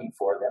create something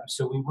for them.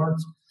 So we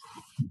weren't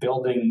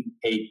building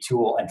a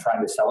tool and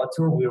trying to sell a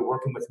tool. We were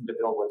working with them to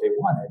build what they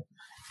wanted.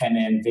 And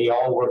then they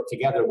all worked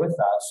together with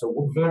us. So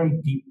we're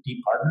very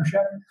deep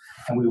partnership.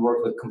 And we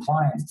worked with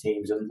compliance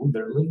teams and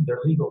their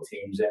legal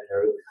teams and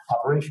their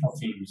operational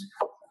teams.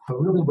 But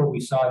really what we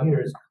saw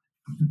here is,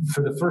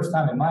 for the first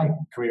time in my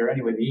career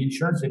anyway, the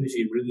insurance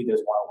industry really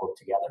does want to work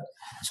together.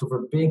 So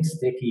for big,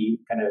 sticky,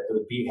 kind of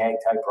those BHAG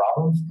type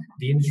problems,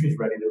 the industry is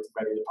ready to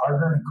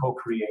partner and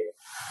co-create.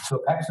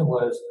 So Apexa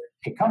was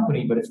a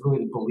company, but it's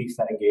really the beliefs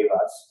that it gave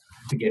us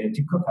to get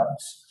into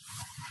Cookhouse.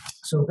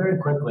 So very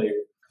quickly,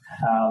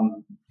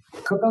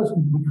 Cookhouse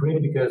we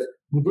created because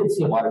we did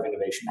see a lot of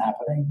innovation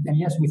happening. And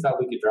yes, we thought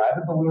we could drive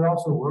it, but we were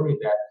also worried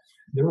that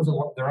there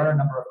are a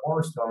number of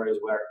horror stories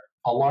where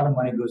a lot of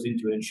money goes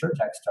into an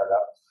insurtech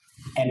startup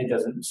and it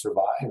doesn't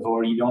survive,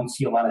 or you don't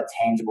see a lot of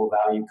tangible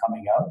value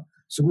coming out.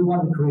 So we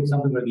wanted to create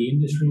something where the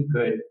industry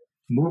could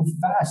move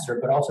faster,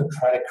 but also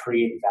try to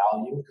create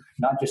value,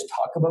 not just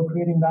talk about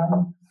creating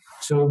value.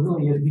 So it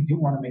really is, we do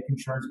want to make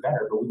insurance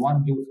better, but we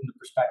want to do it from the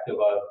perspective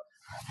of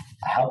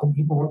helping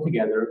people work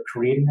together,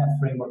 creating that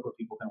framework where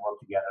people can work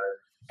together,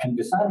 and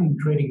deciding and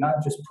creating not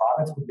just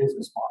products, but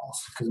business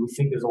models, because we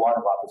think there's a lot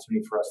of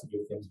opportunity for us to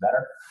do things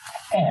better.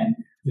 And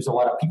there's a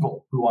lot of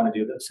people who want to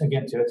do this.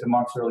 Again, to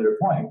Mark's earlier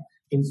point,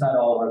 inside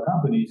all of our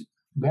companies,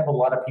 we have a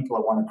lot of people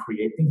that want to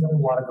create things, and a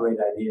lot of great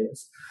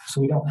ideas. So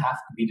we don't have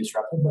to be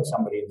disrupted by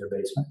somebody in their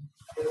basement.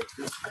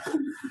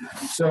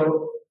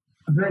 So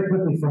very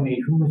quickly for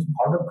me, who is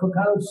part of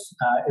Cookhouse?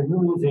 It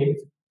really is a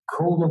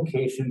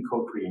co-location,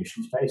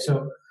 co-creation space.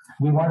 So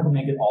we wanted to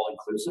make it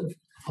all-inclusive.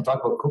 I'll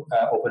talk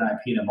about open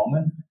IP in a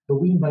moment,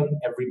 but we invite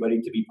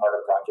everybody to be part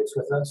of projects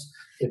with us.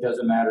 It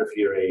doesn't matter if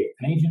you're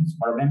an agent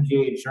or an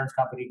MGA, insurance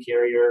company,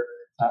 carrier,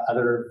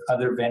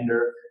 other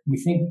vendor. We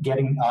think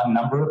getting a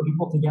number of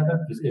people together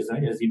is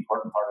the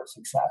important part of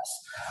success.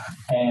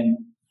 And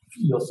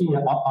you'll see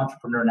an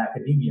entrepreneur in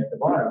academia at the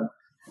bottom.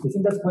 We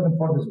think that's quite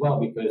important as well,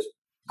 because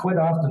quite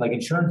often, like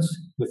insurance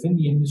within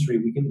the industry,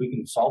 we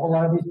can solve a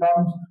lot of these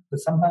problems, but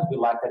sometimes we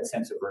lack that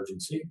sense of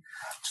urgency.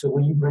 So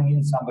when you bring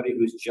in somebody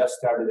who's just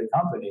started a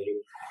company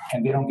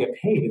and they don't get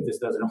paid if this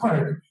doesn't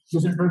work,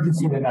 there's an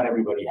urgency that not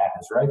everybody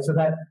has, right? So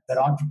that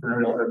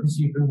entrepreneurial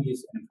urgency really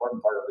is an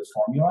important part of this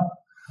formula.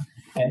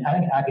 And I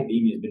think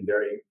academia has been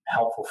very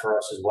helpful for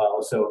us as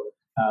well. So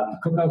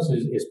Cookhouse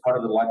is part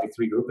of the Logic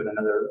 3 group and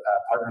another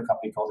partner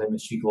company called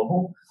MSG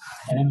Global.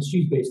 And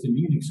MSG is based in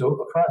Munich. So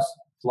across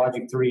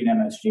Logic 3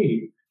 and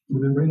MSG,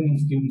 we've been bringing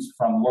students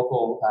from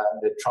local,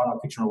 the Toronto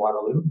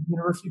Kitchener-Waterloo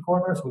University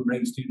corridor. So we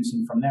bring students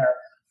in from there.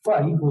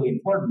 But equally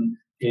important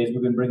is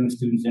we've been bringing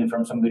students in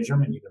from some of the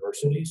German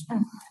universities.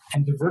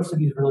 And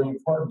diversity is really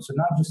important. So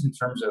not just in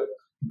terms of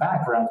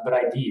backgrounds, but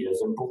ideas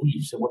and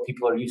beliefs and what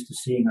people are used to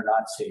seeing or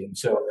not seeing.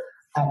 So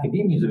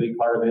academia is a big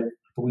part of it,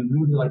 but we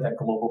really like that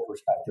global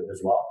perspective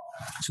as well.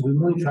 So we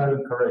really try to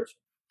encourage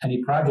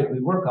any project we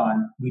work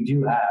on, we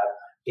do have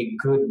a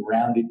good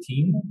rounded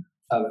team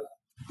of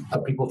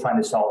people trying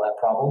to solve that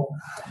problem.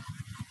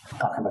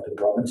 I'll come back to the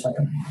problem in a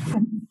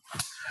second.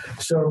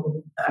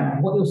 So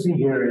what you'll see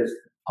here is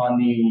on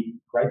the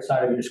right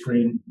side of your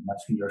screen,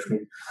 your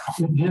screen,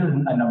 these are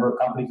a number of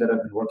companies that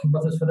have been working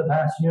with us for the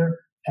past year.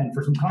 And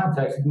for some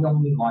context, we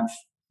only launched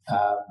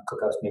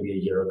Cookhouse maybe a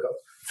year ago,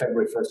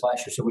 February 1st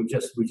last year. So we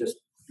just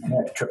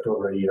tripped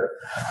over a year.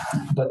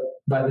 But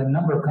by the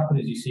number of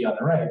companies you see on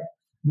the right,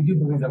 we do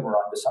believe that we're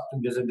onto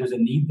something. There's a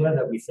need there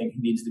that we think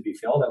needs to be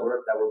filled, that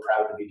we're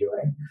proud to be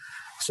doing.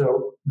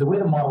 So the way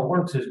the model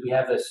works is we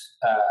have this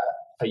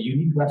a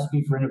unique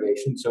recipe for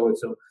innovation. So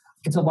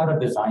it's a lot of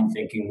design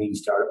thinking, lean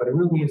startup, but it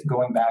really is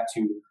going back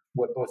to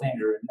what both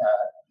Andrew and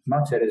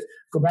Mark said is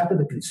go back to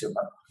the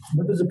consumer.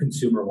 What does the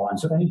consumer want?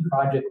 So any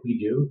project we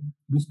do,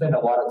 we spend a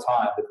lot of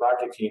time, the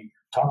project team,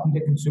 talking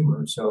to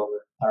consumers. So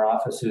our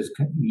office is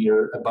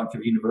near a bunch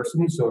of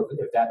universities. So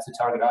if that's the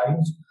target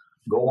audience,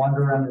 go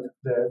wander around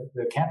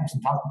the campus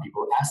and talk to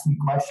people, ask them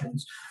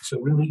questions.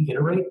 So really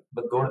iterate,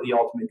 but go to the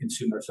ultimate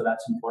consumer. So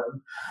that's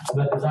important. So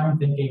that design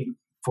thinking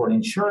for an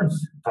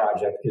insurance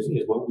project is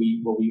what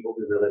we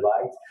really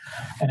liked.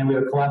 And then we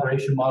have a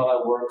collaboration model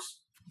that works.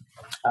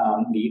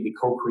 The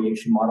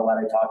co-creation model that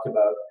I talked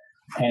about.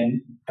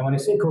 And when I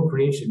say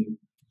co-creation,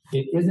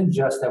 it isn't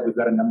just that we've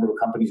got a number of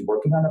companies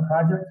working on a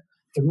project.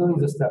 It really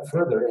is a step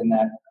further in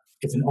that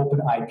it's an open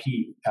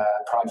IP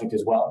project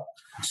as well.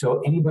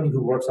 So anybody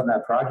who works on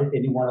that project,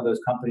 any one of those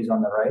companies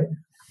on the right,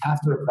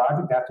 after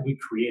we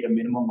create a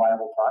minimum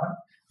viable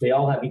product, they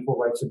all have equal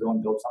rights to go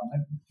and build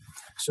something.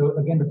 So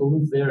again, the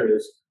belief there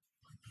is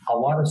a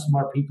lot of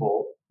smart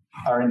people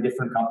are in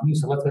different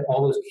companies. So let's get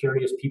all those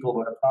curious people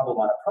about a problem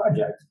on a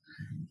project,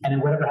 and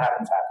then whatever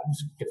happens,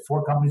 happens. If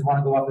 4 companies want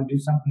to go off and do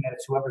something, and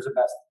it's whoever's the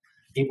best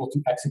able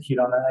to execute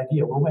on that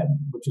idea will win,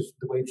 which is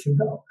the way it should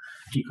go.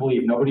 Equally,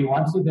 if nobody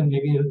wants it, then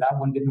maybe that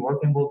one didn't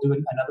work and we'll do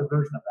another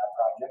version of that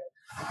project.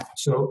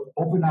 So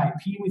open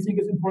IP we think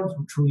is important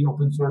for truly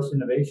open source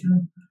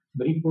innovation,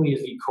 but equally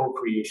is the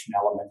co-creation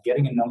element,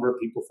 getting a number of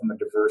people from a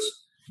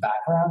diverse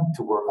background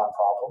to work on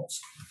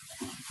problems.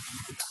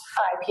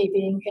 IP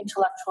being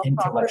intellectual property.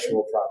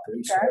 Intellectual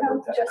property. Fair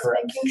enough. Just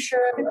correct. making sure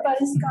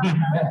everybody's got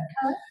that.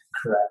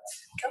 Correct.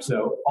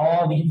 So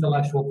all the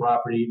intellectual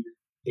property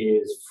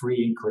is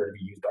free and clear to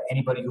be used by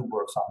anybody who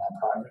works on that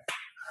project.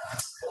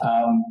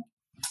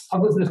 I'll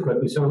go through this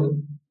quickly. So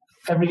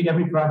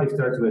every project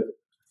starts with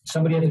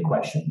somebody has a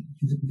question.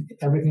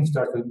 Everything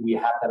starts with we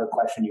have to have a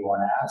question you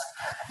want to ask,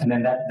 and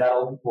then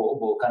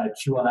we'll kind of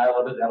chew on that a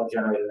little bit. That'll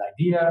generate an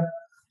idea.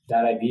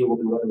 That idea will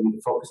be what will be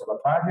the focus of a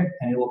project,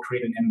 and it will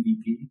create an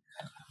MVP.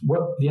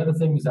 What the other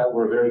things that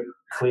we're very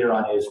clear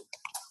on is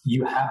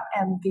you have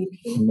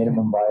MVP,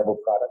 minimum viable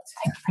product.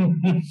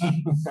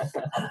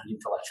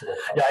 Intellectual.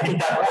 Yeah, I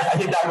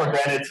think that we're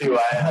granted too.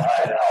 All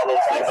those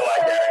things are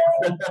like that.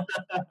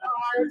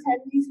 Our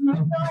attendees might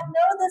not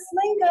know this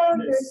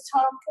lingo. You're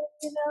talking,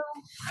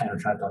 And we're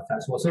trying to talk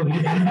fast. Well, so the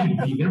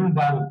minimum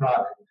viable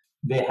product,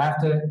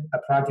 a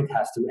project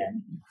has to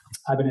end.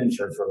 I've been in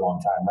insurance for a long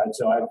time, right?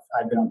 So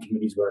I've been on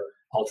committees where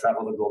I'll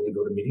travel the globe to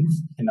go to meetings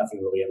and nothing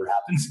really ever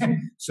happens.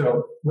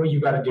 So what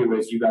you got to do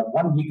is you got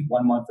 1 week,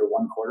 1 month, or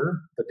 1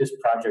 quarter, but this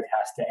project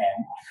has to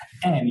end.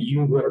 And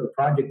you, whoever the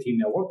project team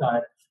that worked on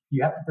it,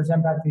 you have to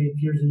present back to the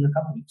peers in your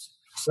companies.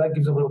 So that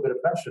gives a little bit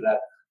of pressure that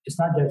it's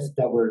not just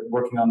that we're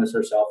working on this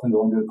ourselves and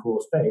going to a cool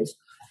space.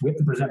 We have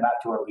to present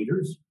back to our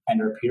leaders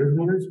and our peers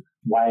leaders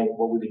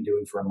what we've been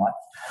doing for a month.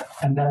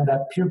 And then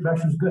that peer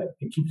pressure is good.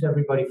 It keeps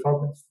everybody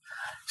focused.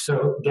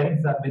 So getting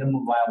to that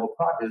minimum viable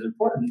product is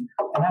important.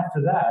 And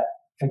after that,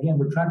 again,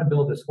 we're trying to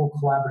build this whole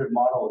collaborative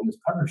model in this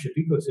partnership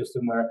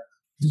ecosystem where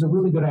there's a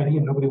really good idea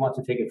and nobody wants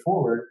to take it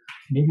forward.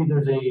 Maybe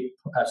there's a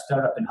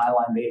startup in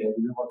Highline Data,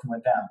 we've been working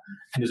with them,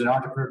 and there's an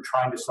entrepreneur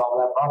trying to solve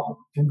that problem,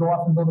 then go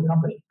off and build a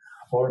company.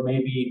 Or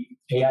maybe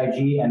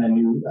AIG and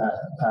an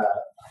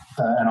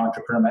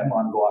entrepreneur might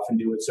want to go off and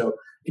do it. So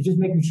it's just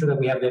making sure that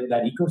we have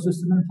that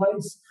ecosystem in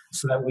place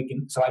so that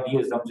so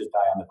ideas don't just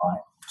die on the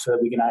vine, so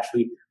that we can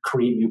actually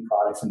create new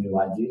products and new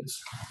ideas.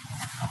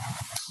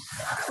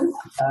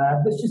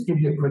 Let's just give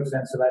you a quick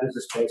sense. So that is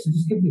the space. So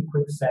just give you a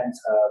quick sense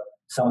of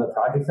some of the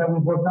projects that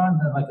we've worked on.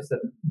 And like I said,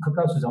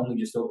 Cookhouse is only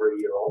just over a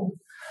year old.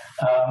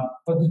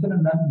 But there's been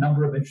a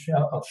number of interesting,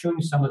 I'll show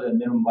you some of the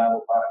minimum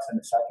viable products in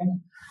a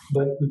second.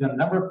 But we've done a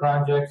number of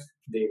projects.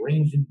 They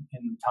range in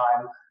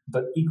time,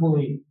 but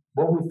equally,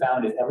 what we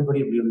found is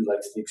everybody really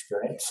likes the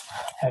experience.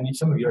 And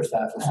some of your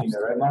staff have seen that,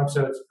 right, Mark?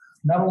 So it's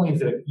not only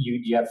is it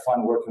you have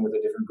fun working with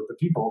a different group of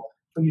people,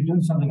 but you're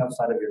doing something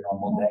outside of your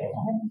normal day.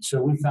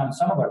 So we found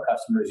some of our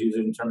customers use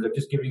it in terms of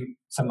just giving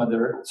some of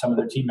their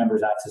team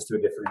members access to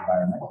a different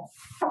environment.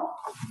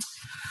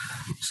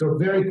 So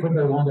very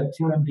quickly, one of the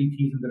 2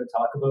 MVPs I'm going to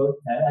talk about,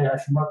 and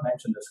actually Mark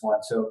mentioned this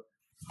one. So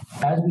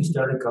as we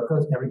started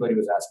Cookhouse, everybody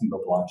was asking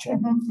about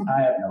blockchain.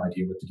 I have no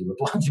idea what to do with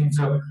blockchain.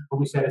 So what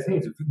we said is,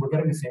 hey, we're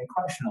getting the same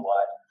question a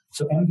lot.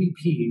 So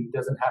MVP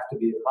doesn't have to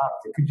be a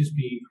product. It could just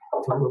be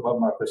what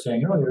Mark was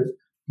saying earlier, is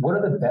what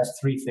are the best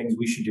 3 things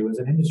we should do as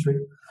an industry?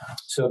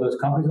 So those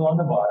companies along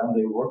the bottom,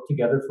 they worked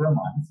together for a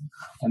month,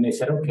 and they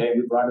said, okay,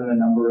 we brought in a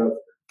number of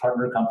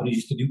partner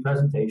companies to do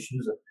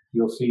presentations.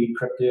 You'll see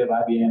Cryptiv,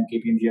 IBM,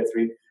 KPMG,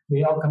 F3.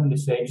 They all come in to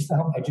say, just to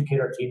help educate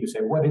our team to say,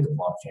 what is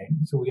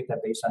blockchain? So we get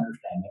that base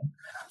understanding.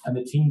 And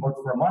the team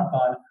worked for a month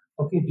on,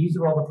 okay, these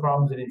are all the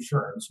problems in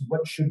insurance.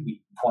 What should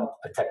we point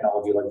a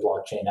technology like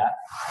blockchain at?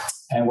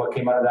 And what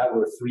came out of that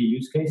were 3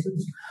 use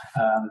cases.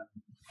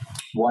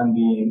 One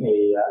being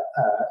a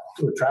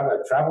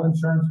travel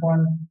insurance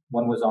one.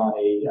 One was on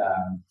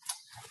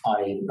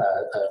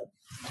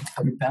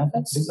Group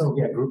benefits? So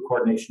yeah, group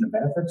coordination of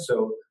benefits.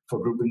 So for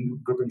group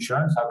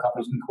insurance, how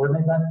companies can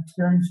coordinate that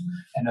experience.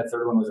 And the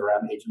third one was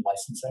around agent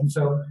licensing.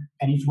 So,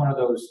 and each one of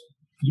those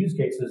use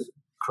cases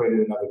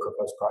created another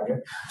Cookhouse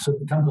project. So it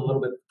becomes a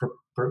little bit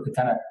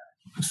kind of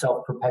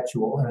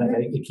self-perpetual, and then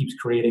it keeps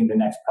creating the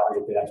next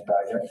project.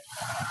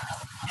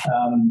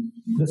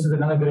 This is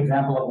another good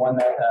example of one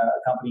that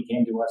a company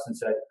came to us and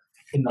said,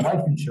 in the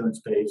life insurance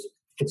space,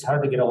 it's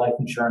hard to get a life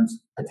insurance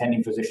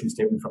attending physician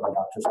statement from our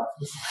doctor's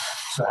office.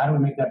 So how do we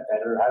make that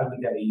better? How do we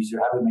make that easier?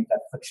 How do we make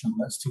that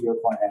frictionless, to your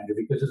point, Andrew?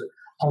 Because there's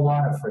a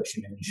lot of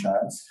friction in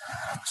insurance.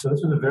 So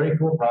this was a very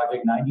cool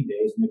project, 90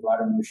 days, and they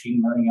brought in a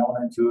machine learning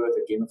element to it,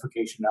 a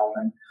gamification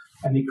element,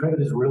 and they created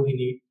this really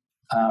neat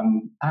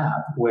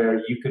app where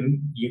you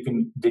can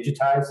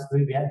digitize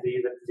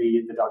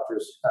the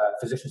doctor's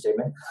physician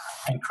statement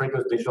and create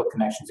those digital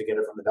connections to get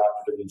it from the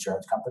doctor to the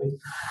insurance company.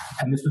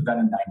 And this was done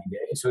in 90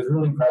 days. So it's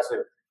really impressive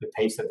the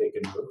pace that they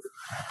can move.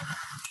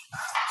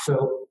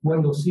 So what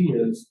you'll see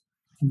is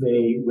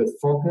with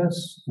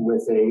focus,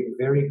 with a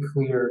very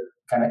clear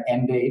kind of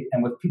end date,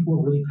 and with people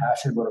who are really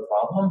passionate about a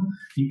problem,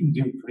 you can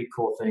do pretty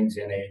cool things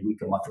in a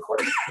week, a month, a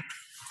quarter.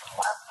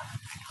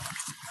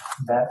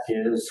 That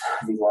is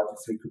the Logic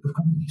 3 group of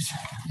companies.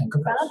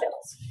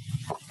 Fabulous.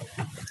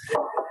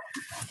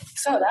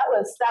 So that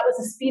was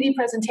a speedy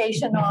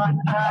presentation on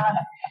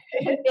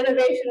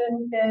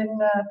innovation in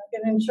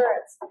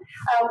insurance.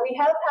 We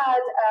have had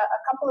a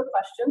couple of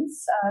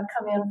questions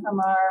come in from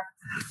our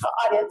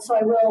audience, so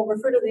I will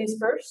refer to these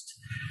first.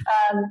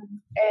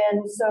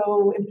 And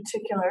so, in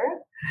particular,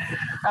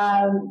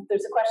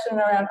 there's a question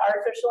around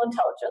artificial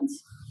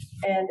intelligence,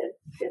 and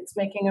it's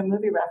making a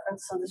movie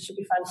reference, so this should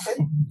be fun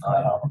too.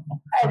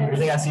 I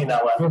think I've seen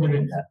that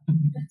one.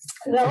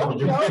 No,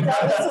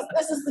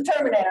 this is the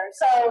Terminator.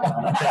 So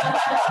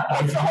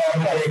it's the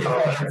whole thing.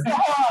 It's the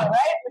whole,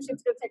 right?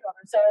 Machine's going to take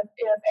over. So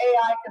if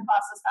AI can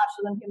process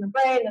faster than human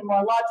brain and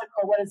more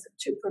logical, what is it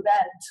to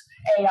prevent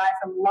AI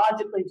from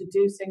logically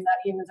deducing that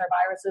humans are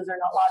viruses or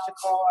not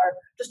logical or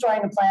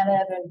destroying the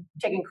planet and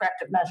taking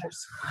corrective measures?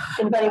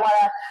 Anybody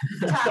want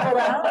to tackle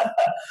that?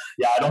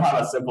 Yeah, I don't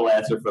have a simple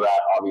answer for that,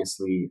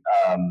 obviously.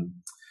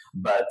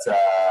 But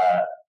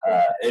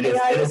it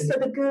is for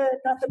the good,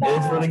 not the bad.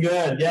 It is for the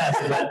good, yes.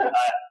 But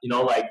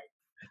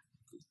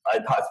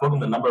I've spoken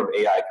to a number of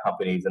AI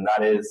companies, and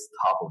that is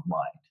top of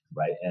mind,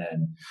 right?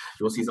 And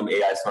you'll see some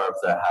AI startups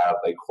that have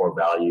a core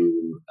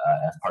value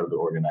as part of the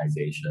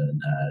organization,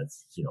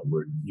 as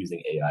we're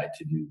using AI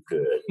to do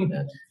good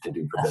and to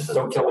do preventive.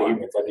 Don't kill the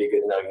humans. That'd be a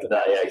good.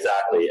 Yeah,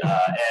 exactly.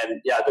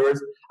 And yeah,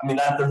 there's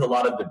a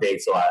lot of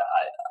debate, so I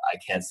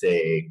can't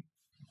say.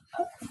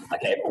 I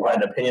can't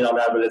provide an opinion on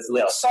that, but it's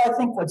little. So I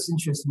think what's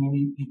interesting,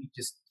 maybe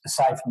just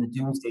aside from the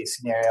doomsday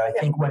scenario, I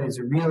think what is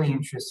a really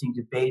interesting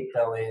debate,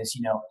 though, is,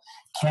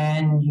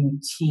 can you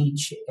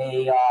teach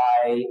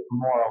AI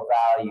moral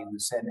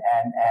values?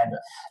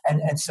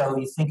 And so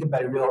you think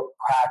about a real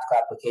practical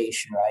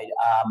application, right?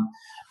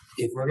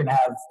 If we're going to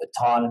have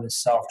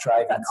autonomous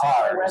self-driving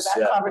cars,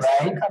 where that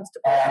conversation comes to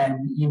play.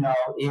 And,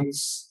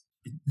 it's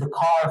the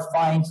car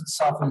finds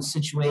itself in a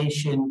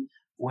situation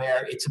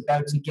where it's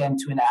about to get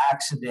into an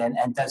accident,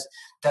 and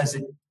does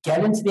it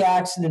get into the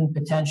accident and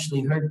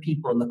potentially hurt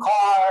people in the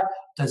car?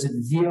 Does it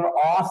veer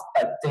off,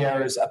 but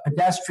there's a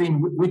pedestrian?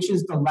 Which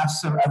is the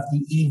lesser of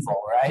the evil,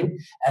 right?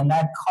 And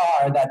that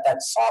car,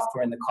 that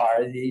software in the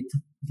car,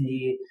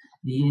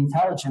 the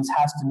intelligence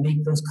has to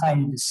make those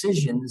kind of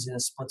decisions in a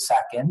split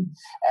second,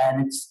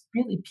 and it's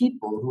really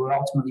people who are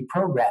ultimately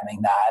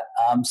programming that.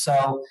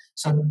 So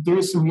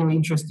there's some really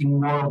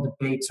interesting moral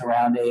debates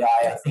around AI,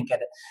 I think,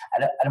 at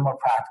a more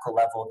practical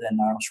level than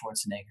Arnold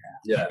Schwarzenegger.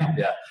 Yeah.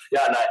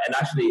 And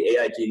actually,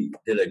 AIG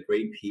did a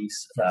great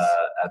piece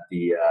at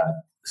the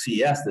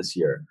CES this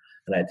year,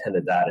 and I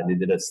attended that, and they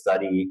did a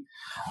study,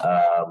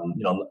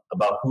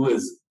 about who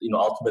is,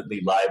 ultimately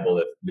liable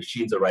if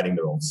machines are writing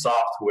their own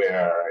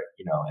software,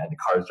 and the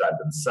cars drive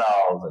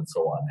themselves, and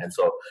so on. And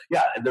so,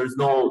 yeah, and there's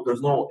no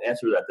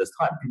answer at this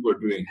time. People are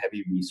doing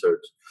heavy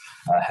research,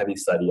 heavy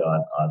study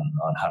on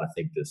how to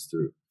think this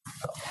through.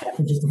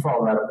 So. Just to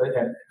follow that up,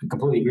 I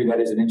completely agree.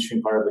 That is an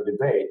interesting part of the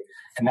debate,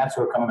 and that's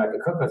where, coming back to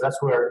Cook, because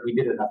that's where we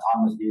did an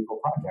autonomous vehicle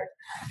project,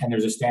 and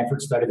there's a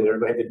Stanford study that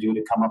everybody had to do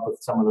to come up with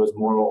some of those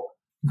moral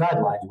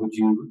guidelines. Would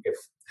you,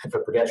 if a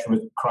pedestrian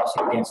was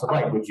crossing against the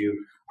light, would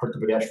you hurt the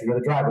pedestrian or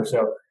the driver?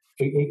 So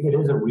it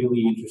is a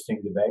really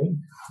interesting debate,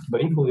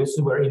 but equally, this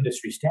is where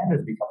industry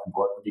standards become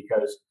important,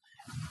 because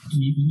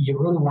you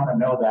really want to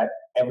know that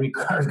every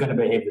car is going to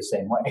behave the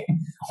same way.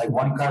 Like,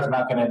 one car is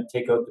not going to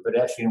take out the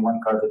pedestrian, one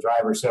car the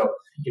driver. So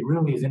it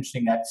really is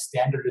interesting that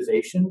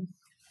standardization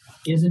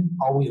isn't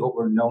always what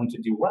we're known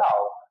to do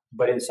well,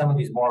 but in some of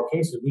these moral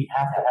cases, we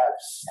have to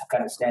have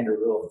kind of standard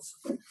rules.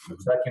 So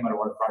that came out of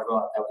one part.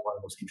 That was one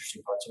of the most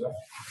interesting parts of it.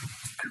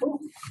 Cool.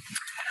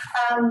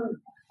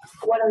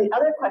 One of the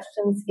other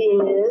questions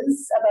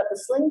is about the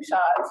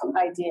slingshot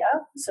idea.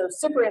 So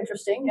super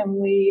interesting, and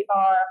we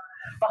are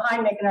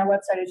behind making our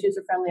website as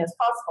user-friendly as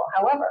possible.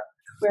 However,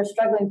 we're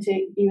struggling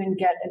to even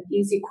get an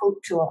easy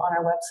quote tool on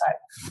our website.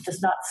 It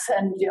does not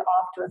send you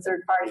off to a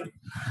third party.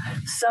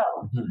 So,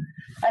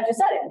 as you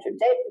said, Andrew,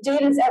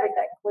 data is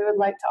everything. We would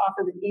like to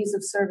offer the ease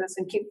of service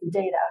and keep the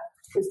data.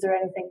 Is there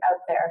anything out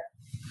there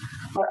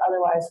or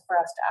otherwise for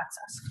us to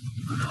access?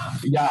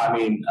 Yeah, I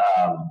mean,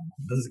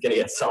 this is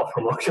getting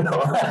self-promotional.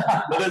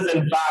 But is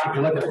in fact a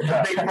big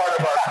part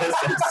of our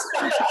business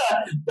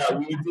that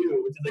we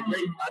do, which is a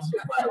great question,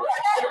 by the way.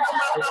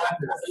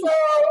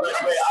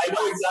 I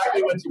know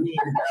exactly what you mean.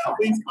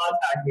 Please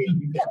contact me.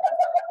 We can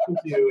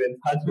put you in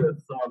touch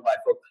with some of my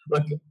folks.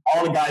 Look,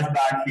 all the guys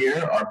back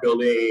here are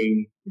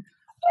building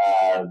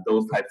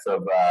those types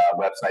of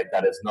website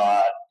that is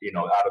not,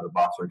 out of the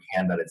box or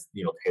can, that it's,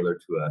 tailored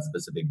to a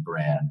specific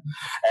brand.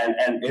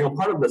 And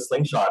part of the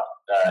slingshot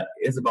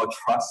is about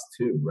trust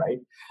too, right?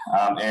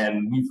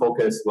 And we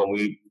focus when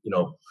we,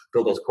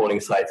 build those quoting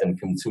sites and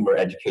consumer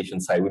education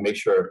site, we make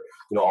sure,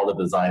 all the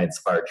design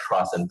inspire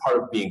trust. And part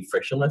of being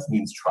frictionless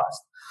means trust.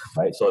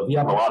 right? So if you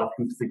have a lot of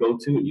hoops to go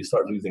to, you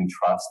start losing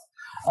trust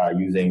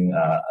using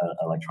an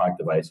electronic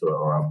device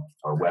or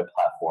a web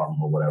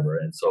platform or whatever.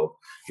 And so,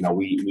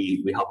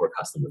 we help our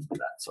customers with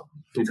that. So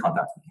please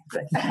contact me.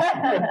 Thank you.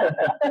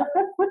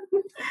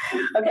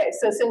 Okay,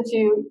 so since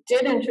you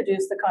did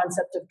introduce the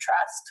concept of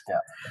trust,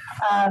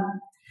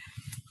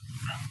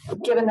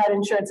 given that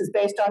insurance is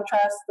based on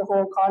trust, the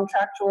whole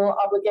contractual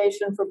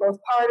obligation for both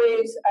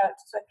parties,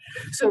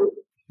 so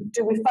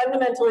do we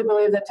fundamentally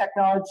believe that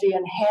technology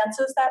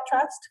enhances that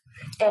trust?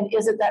 And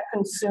is it that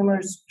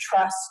consumers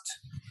trust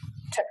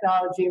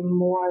technology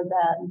more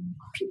than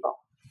people?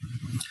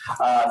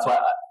 So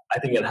I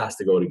think it has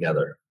to go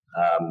together.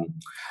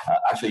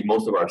 Actually,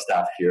 most of our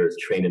staff here is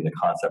trained in the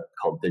concept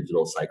called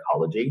digital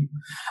psychology.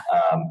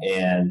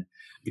 And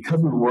because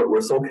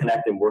we're so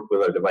connected and work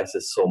with our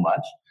devices so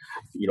much,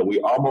 we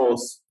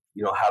almost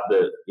have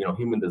the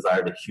human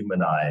desire to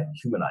humanize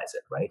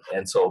it, right?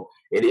 And so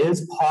it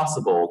is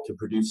possible to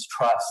produce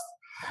trust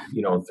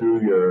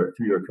through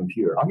your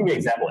computer. I'll give you an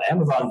example.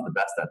 Amazon's the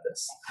best at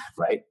this,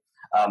 right?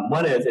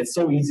 One is it's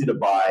so easy to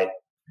buy,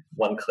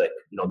 one click.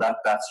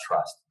 That's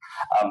trust.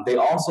 They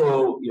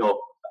also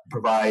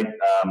provide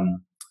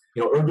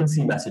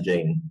urgency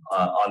messaging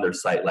on their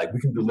site. Like, we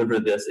can deliver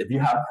this. If you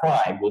have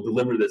Prime, we'll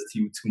deliver this to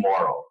you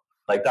tomorrow.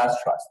 Like,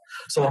 that's trust.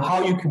 So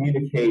how you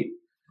communicate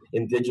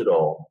in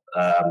digital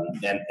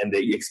and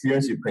the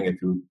experience you bring it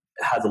through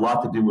has a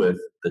lot to do with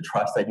the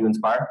trust that you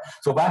inspire.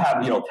 So if I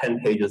have 10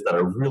 pages that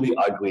are really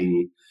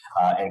ugly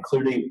and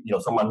clearly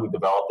someone who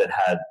developed it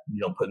had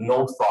put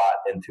no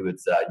thought into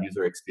its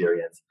user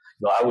experience,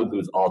 I would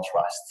lose all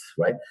trust,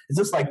 right? It's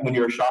just like when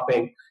you're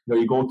shopping,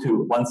 you go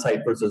to one site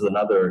versus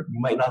another, you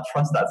might not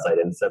trust that site,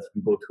 and instead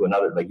you go to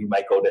another. Like, you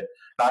might go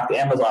back to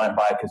Amazon and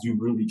buy it because you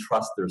really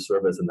trust their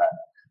service and that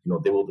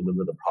they will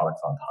deliver the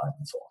products on time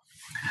and so on.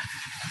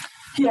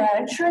 Yeah,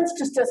 insurance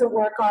just doesn't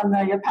work on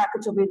your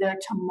package will be there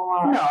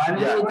tomorrow.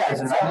 No, it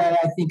doesn't. Right?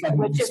 I think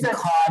it's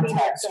the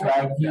context,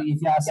 right?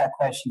 If you ask that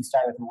question, you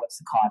start with what's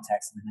the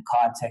context, and the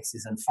context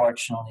is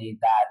unfortunately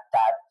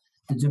that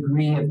the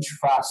degree of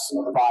trust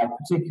by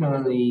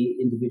particularly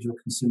individual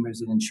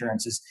consumers in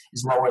insurance is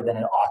lower than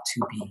it ought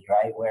to be,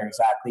 right? Where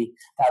exactly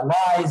that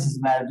lies is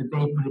a matter of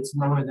debate, but it's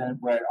lower than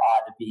where it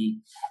ought to be.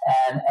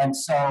 And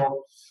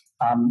so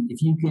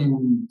if you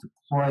can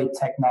deploy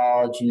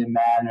technology in a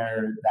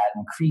manner that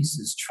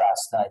increases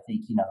trust, then I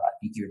think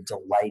you're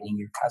delighting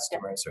your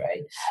customers,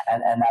 right?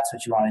 And that's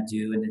what you want to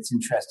do. And it's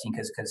interesting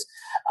because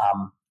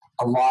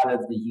a lot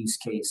of the use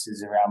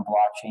cases around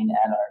blockchain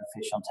and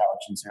artificial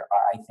intelligence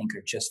I think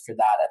are just for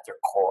that at their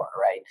core,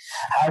 right?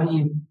 How do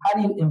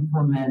you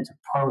implement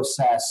a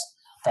process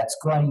that's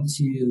going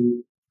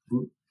to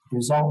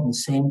result in the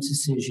same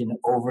decision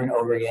over and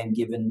over again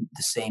given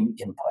the same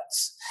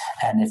inputs?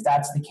 And if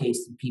that's the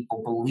case, then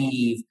people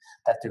believe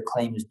that their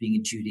claim is being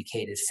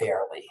adjudicated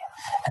fairly.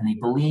 And they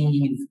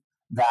believe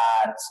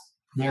that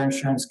their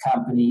insurance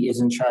company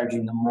isn't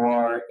charging them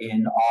more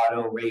in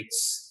auto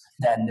rates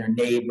than their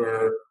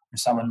neighbor or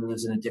someone who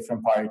lives in a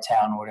different part of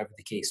town or whatever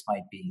the case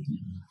might be.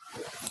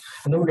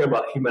 And don't forget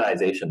about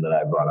humanization that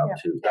I brought up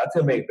too. That's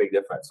going to make a big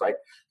difference, right?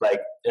 Like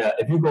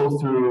if you go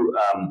through,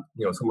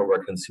 some of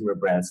our consumer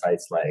brand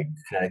sites like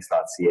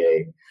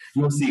kinetics.ca,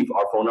 you'll see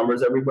our phone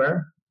numbers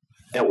everywhere,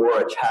 or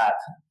a chat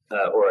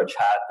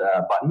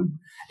button.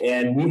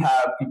 And we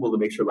have people to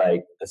make sure,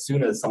 like, as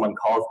soon as someone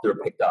calls, they're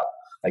picked up.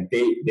 Like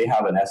they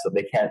have an SO,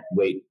 they can't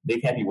wait. They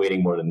can't be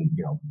waiting more than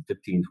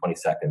 15, 20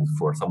 seconds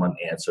for someone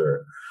to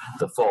answer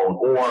the phone,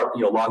 or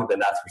longer than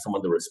that for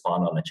someone to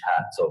respond on the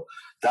chat. So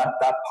that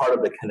part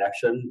of the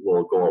connection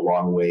will go a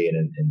long way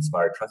and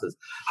inspire trust. Is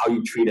how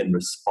you treat and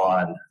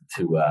respond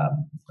to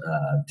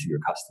your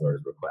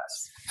customers'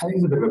 requests. I think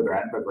it's a bit of a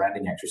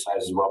branding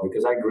exercise as well,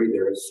 because I agree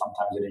there is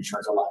sometimes in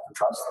insurance a lack of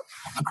trust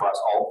across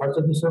all parts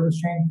of the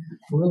service chain.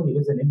 It really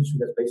is an industry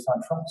that's based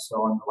on trust.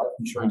 So on the life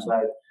insurance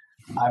side,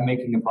 I'm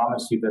making a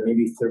promise to you that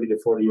maybe 30 to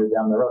 40 years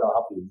down the road,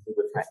 I'll help you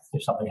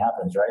if something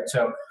happens, right?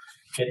 So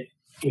it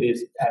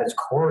is, at its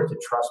core, it's a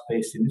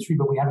trust-based industry,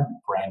 but we haven't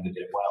branded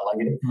it well.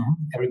 Like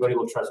everybody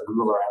will trust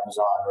Google or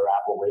Amazon or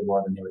Apple way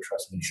more than they would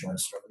trust an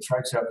insurance service,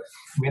 right? So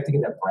we have to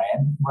get that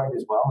brand right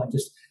as well. And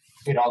just,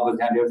 it all goes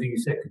down to everything you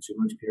said: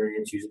 consumer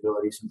experience,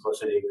 usability,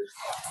 simplicity,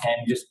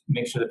 and just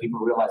make sure that people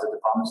realize that the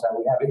promise that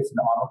we have is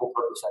an honorable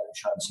purpose that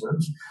insurance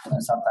serves.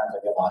 And sometimes I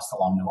get lost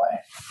along the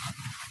way.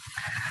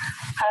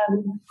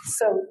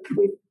 So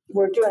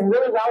we're doing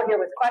really well here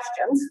with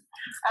questions.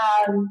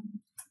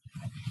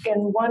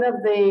 In one of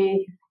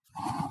the,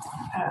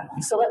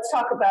 so let's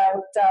talk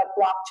about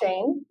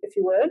blockchain, if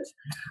you would,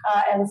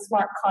 and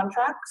smart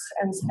contracts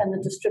and the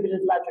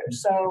distributed ledger.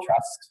 So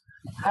Trust.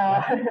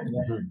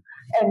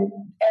 And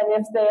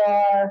if they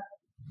are,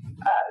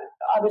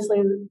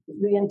 obviously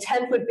the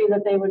intent would be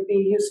that they would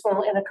be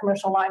useful in a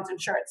commercial lines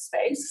insurance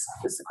space,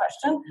 is the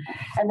question.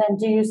 And then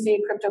do you see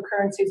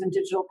cryptocurrencies and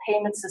digital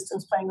payment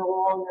systems playing a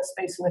role in this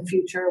space in the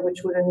future,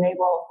 which would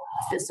enable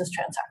business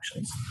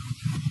transactions?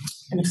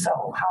 And if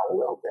so, how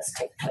will this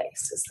take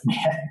place?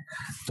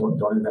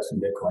 Don't invest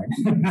in Bitcoin.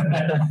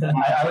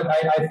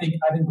 I think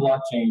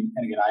blockchain,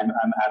 and again,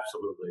 I'm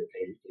absolutely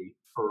a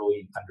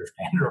early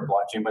understander of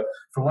blockchain, but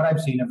from what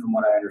I've seen and from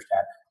what I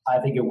understand, I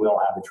think it will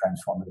have a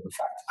transformative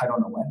effect. I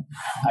don't know when.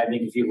 I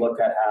think if you look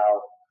at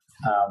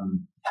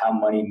how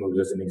money moves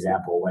as an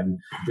example, when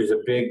there's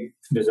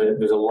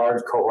a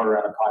large cohort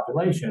around a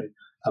population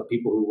of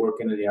people who work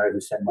in an area who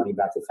send money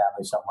back to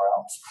family somewhere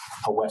else.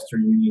 A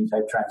Western Union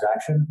type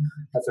transaction,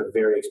 that's a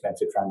very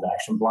expensive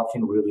transaction.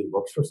 Blockchain really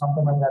looks for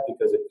something like that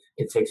because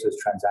it takes those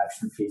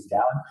transaction fees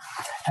down.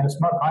 And a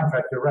smart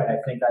contract, you're right. I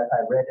think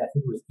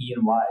it was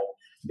E&Y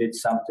did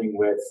something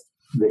with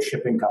the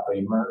shipping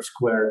company, Maersk,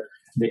 where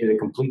they did a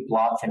complete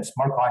blockchain, a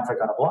smart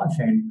contract on a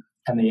blockchain,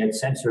 and they had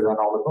sensors on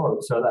all the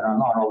boats, so that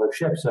on all their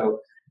ships. So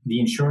the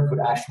insurance would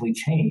actually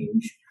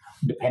change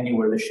depending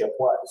where the ship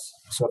was.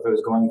 So if it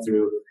was going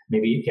through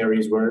maybe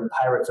areas where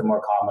pirates are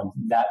more common,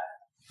 that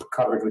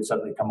coverage would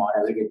suddenly come on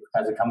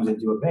as it comes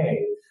into a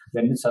bay.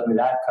 Then suddenly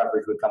that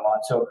coverage would come on.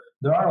 So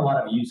there are a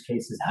lot of use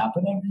cases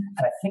happening,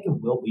 and I think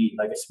it will be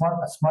like a smart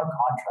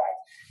contract.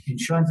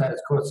 Insurance at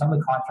its core, some of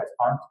the contracts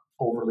aren't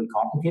overly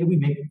complicated. We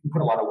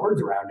put a lot of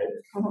words around it,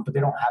 but they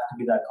don't have to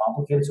be that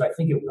complicated. So I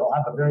think it will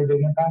have a very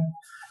big impact.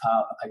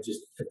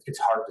 It's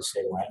hard to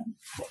say when.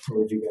 What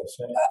would you guys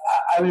say?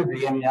 I would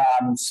agree. I mean,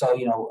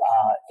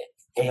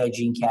 AIG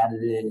in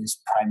Canada is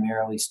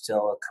primarily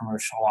still a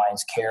commercial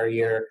lines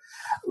carrier.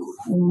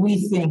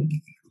 We think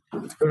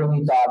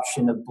early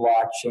adoption of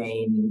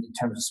blockchain in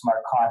terms of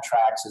smart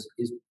contracts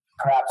is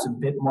perhaps a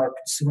bit more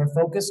consumer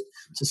focused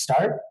to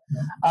start.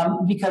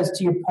 Because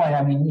to your point,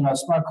 I mean,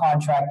 smart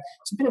contract,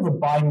 it's a bit of a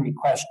binary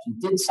question.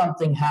 Did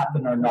something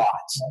happen or not?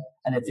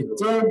 And if it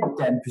did,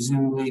 then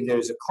presumably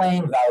there's a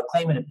valid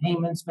claim and a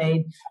payment's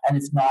made. And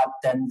if not,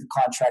 then the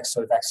contract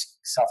sort of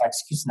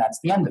self-executes and that's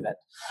the end of it.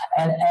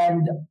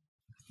 And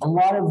a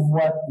lot of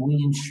what we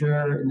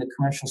insure in the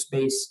commercial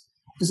space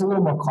is a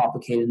little more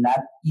complicated than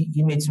that.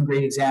 You made some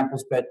great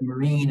examples, but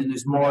marine, and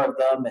there's more of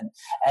them.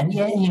 And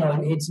yeah,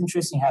 it's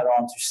interesting how it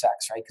all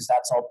intersects, right? Because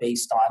that's all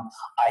based on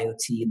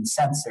IoT and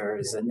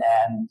sensors and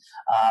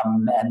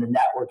the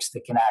networks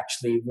that can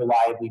actually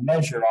reliably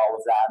measure all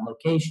of that and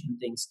location and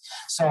things.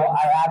 So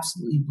I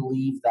absolutely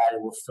believe that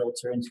it will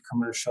filter into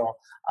commercial.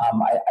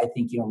 I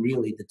think,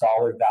 really the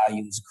dollar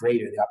value is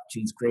greater, the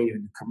opportunity is greater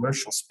in the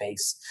commercial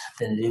space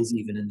than it is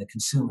even in the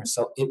consumer.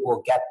 So it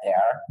will get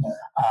there.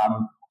 Yeah.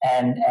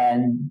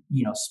 And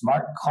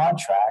smart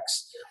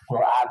contracts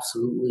will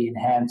absolutely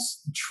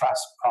enhance the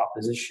trust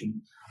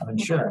proposition of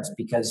insurance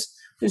because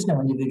there's no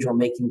individual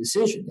making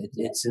decision.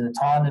 It's an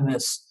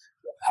autonomous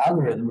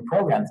algorithm or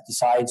program that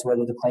decides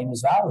whether the claim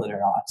is valid or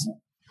not.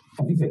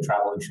 I think that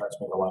travel insurance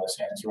makes a lot of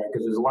sense, right?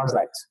 Because there's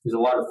a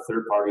lot of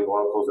third-party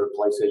oracles or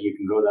places that you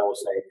can go that will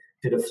say,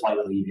 did a flight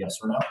leave, yes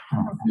or no?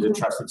 There's a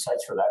trusted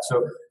sites for that.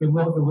 So it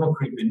will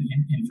creep in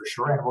for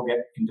sure, and we'll get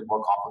into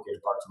more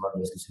complicated parts of our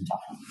business in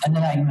time. And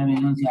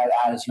then one thing I'd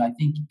add is, I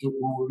think it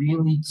will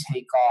really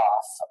take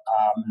off,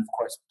 and of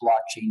course,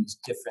 blockchain is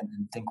different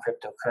than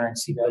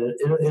cryptocurrency, but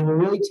it will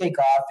really take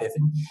off if,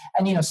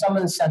 and some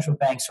of the central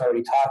banks are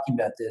already talking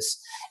about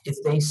this, if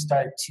they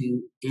start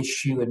to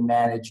issue and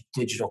manage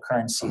digital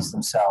currencies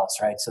themselves,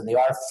 right? So they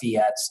are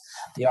fiats,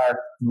 they are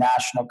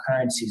national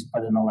currencies,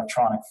 but in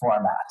electronic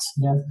formats.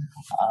 Yeah.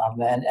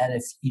 And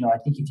if I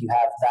think if you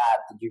have that,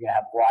 then you're going to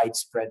have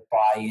widespread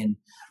buy-in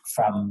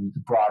from the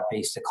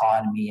broad-based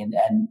economy, and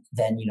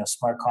then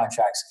smart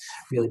contracts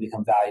really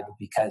become valuable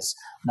because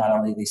not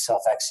only they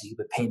self-execute,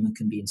 but payment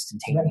can be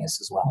instantaneous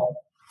as well.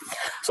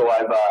 So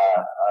I've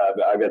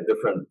got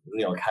different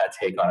kind of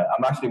take on it.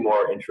 I'm actually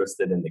more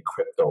interested in the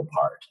crypto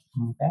part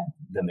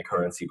than the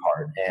currency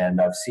part, and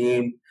I've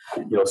seen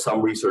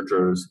some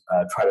researchers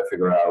try to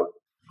figure out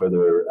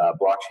whether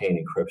blockchain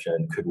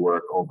encryption could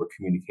work over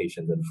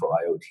communications and for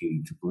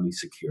IoT to really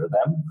secure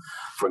them.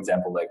 For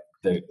example, like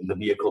the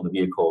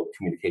vehicle-to-vehicle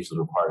communications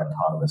required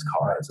autonomous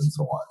cars and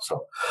so on.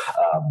 So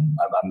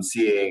I'm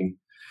seeing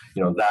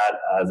that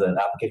as an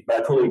application. But I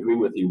totally agree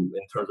with you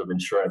in terms of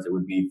insurance. It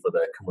would be for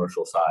the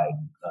commercial side,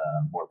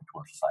 more of the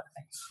commercial side of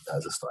things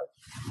as a start.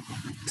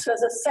 So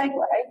as a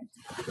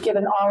segue,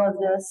 given all of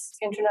this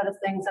Internet of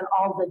Things and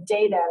all the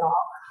data and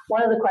all,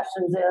 one of the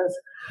questions is,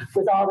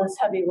 with all this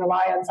heavy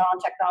reliance on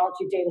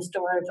technology, data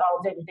storage, all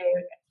day-to-day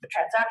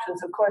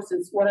transactions, of course,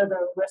 is what are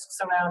the risks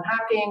around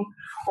hacking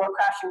or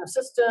crashing of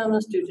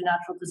systems due to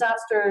natural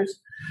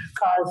disasters,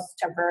 cause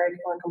temporary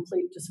or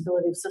complete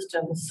disability of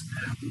systems?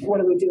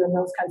 What do we do in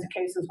those kinds of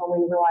cases when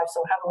we rely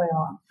so heavily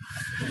on?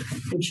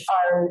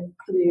 Are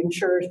the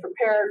insurers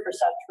prepared for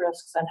such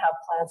risks and have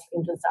plans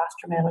for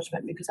disaster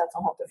management? Because that's a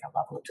whole different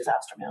level of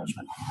disaster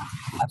management.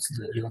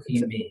 Absolutely. You're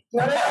looking at me.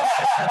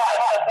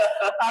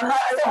 So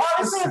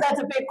obviously that's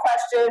a big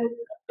question.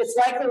 It's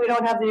likely we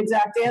don't have the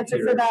exact answer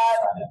for that,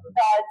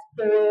 but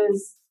there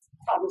is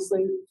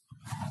obviously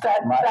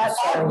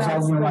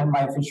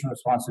my official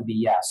response would be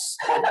yes.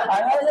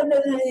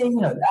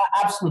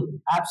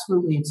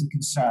 Absolutely, it's a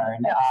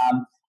concern.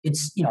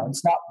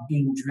 it's not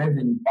being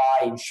driven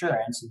by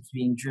insurance. It's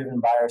being driven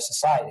by our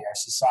society. Our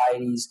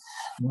society's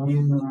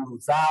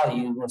most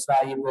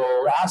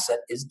valuable asset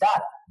is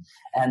data,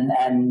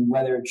 and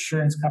whether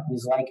insurance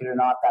companies like it or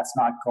not, that's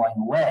not going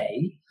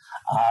away.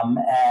 I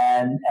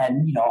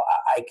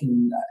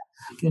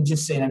can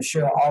just say, and I'm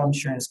sure all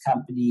insurance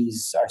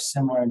companies are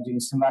similar in doing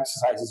some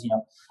exercises.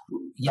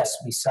 Yes,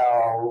 we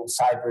sell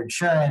cyber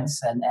insurance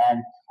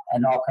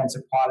and all kinds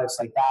of products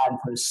like that, and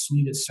put a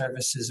suite of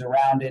services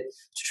around it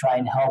to try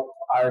and help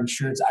our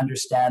insureds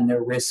understand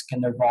their risk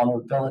and their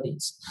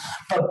vulnerabilities.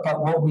 But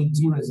what we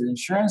do as an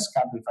insurance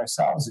company for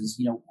ourselves is,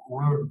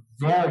 we're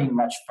very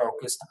much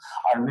focused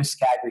on risk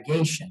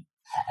aggregation,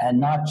 and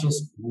not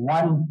just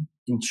one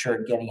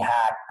insured getting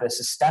hacked, but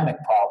systemic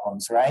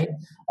problems, right?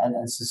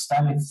 And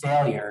systemic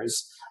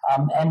failures. I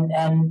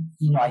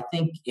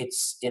think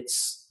it's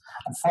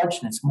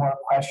unfortunate. It's more a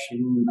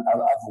question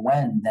of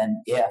when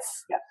than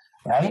if. Yeah.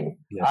 Right?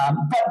 Yeah.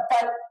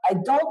 But I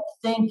don't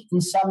think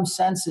in some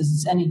senses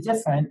it's any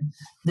different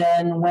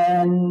than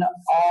when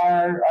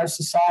our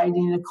society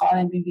and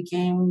economy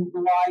became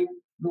reliant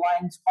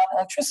upon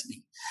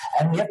electricity.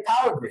 And we have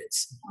power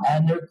grids,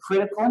 and they're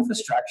critical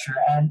infrastructure,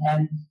 and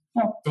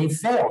they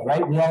failed,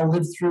 right? We all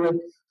lived through it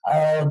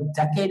a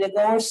decade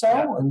ago or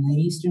so in the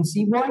Eastern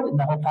Seaboard, and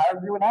the whole power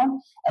grid went out,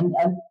 and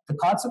the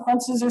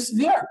consequences are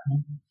severe.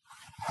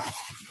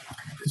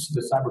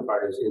 The cyber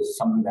part is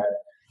something that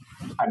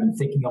I've been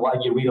thinking a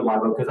lot. You read a lot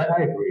about, because I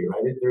agree,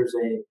 right? There's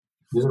a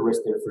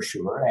risk there for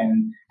sure.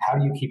 And how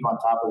do you keep on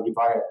top of? You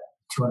buy a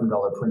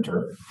 $200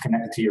 printer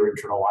connected to your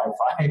internal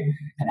Wi-Fi,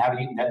 and how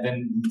do you?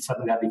 Then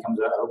suddenly that becomes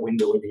a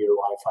window into your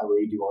Wi-Fi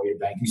where you do all your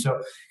banking.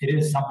 So it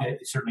is something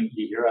that certainly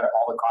you hear at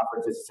all the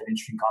conferences. It's an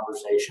interesting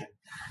conversation,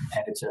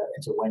 and it's a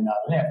when not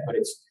an if. But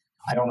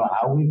I don't know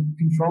how we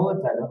control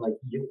it. I don't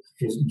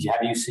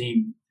have you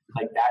seen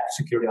that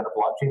security on a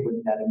blockchain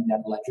with that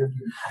ledger?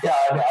 Yeah,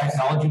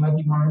 technology might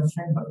be more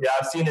interesting. But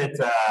I've seen it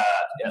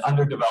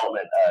under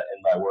development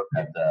in my work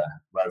at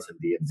Radisson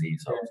DMZ.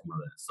 So some of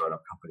the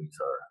startup companies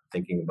are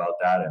thinking about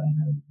that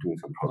and doing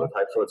some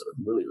prototypes. So it's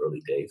really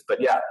early days.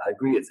 But yeah, I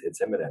agree. It's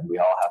imminent. We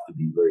all have to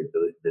be very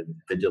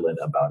vigilant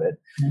about it.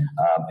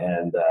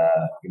 And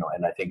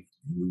I think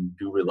we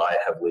do rely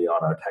heavily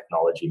on our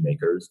technology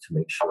makers to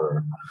make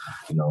sure,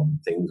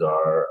 things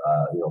are,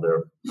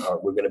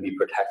 we're going to be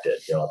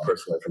protected. Our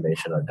personal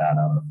information, our data,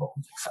 our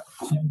phones, etc.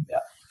 Yeah.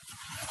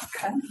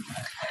 Okay.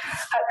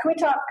 Can we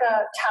talk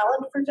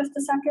talent for just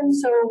a second?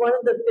 So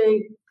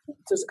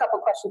there's a couple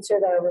of questions here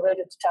that are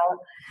related to talent.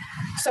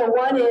 So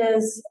one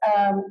is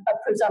a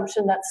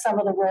presumption that some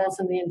of the roles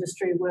in the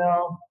industry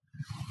will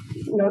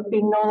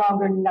be no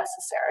longer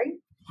necessary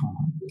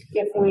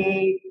if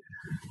we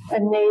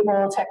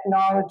enable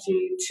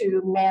technology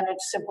to manage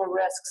simple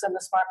risks, and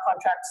the smart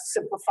contracts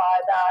simplify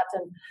that.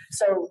 And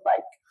so,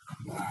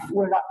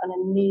 we're not going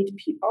to need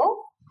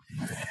people.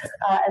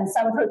 And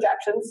some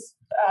projections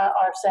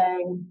are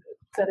saying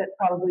that it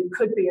probably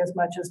could be as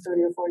much as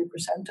 30 or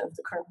 40% of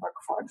the current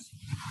workforce.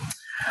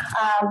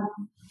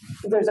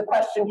 There's a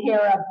question here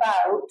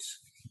about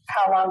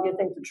how long do you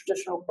think the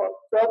traditional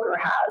broker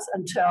has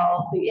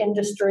until the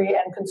industry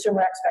and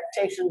consumer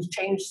expectations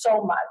change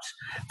so much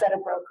that a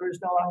broker is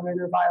no longer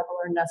either viable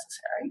or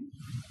necessary?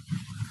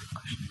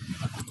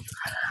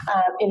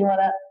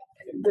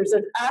 There's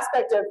an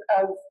aspect of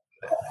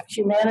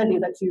humanity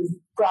that you've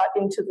brought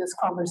into this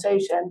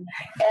conversation,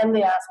 and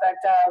the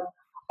aspect of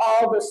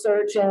all the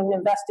search and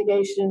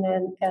investigation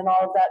and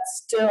all of that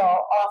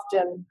still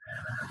often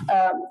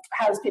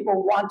has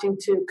people wanting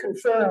to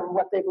confirm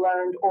what they've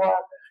learned or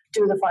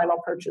do the final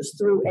purchase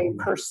through a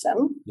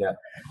person. Yeah.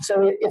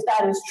 So if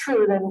that is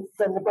true, then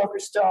the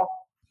brokers still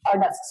are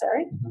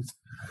necessary. Mm-hmm.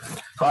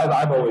 So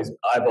I've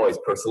always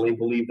personally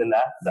believed in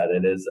that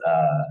it is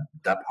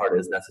that part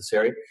is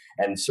necessary,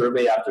 and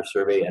survey after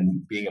survey,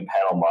 and being a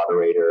panel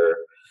moderator,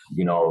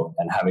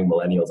 and having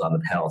millennials on the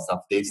panel and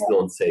stuff, they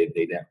still say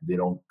they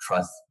don't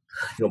trust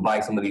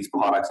buying some of these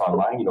products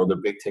online. They're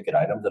big ticket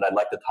items, and I'd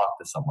like to talk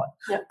to someone.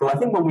 Yeah. But I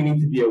think what we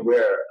need to be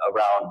aware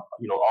around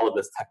all of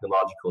this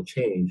technological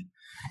change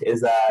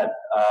is that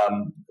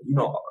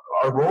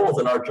our roles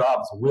and our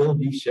jobs will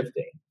be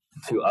shifting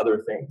to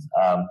other things.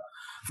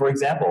 For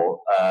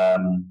example, our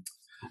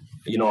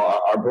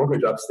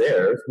brokerage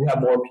upstairs, we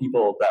have more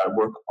people that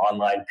work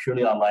online,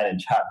 purely online and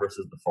chat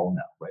versus the phone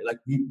now, right?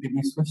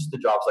 We switched the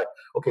jobs.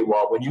 Okay,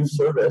 well, when you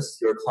service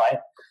your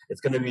client,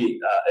 it's going to be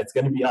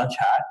on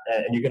chat,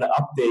 and you're going to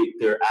update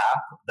their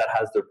app that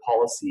has their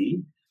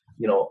policy,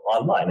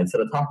 online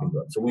instead of talking to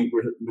them. So we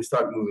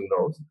start moving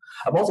those.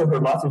 I've also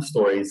heard lots of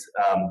stories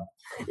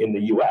in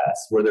the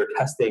U.S. where they're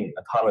testing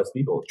autonomous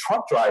vehicles.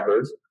 Truck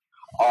drivers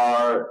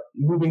are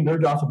moving their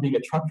jobs from being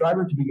a truck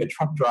driver to being a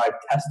truck drive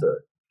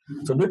tester.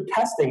 So they're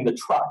testing the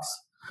trucks,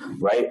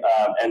 right?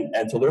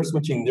 And so they're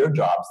switching their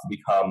jobs to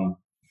become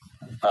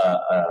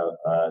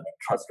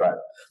truck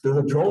driver. There's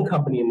a drone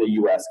company in the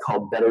U.S.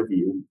 called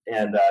BetterView,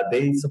 and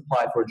they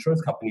supply for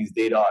insurance companies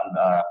data on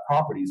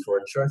properties for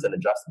insurance and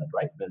adjustment,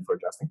 right? And for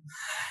adjusting.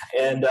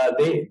 And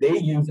they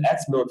use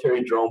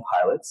ex-military drone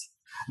pilots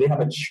they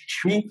have a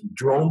chief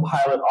drone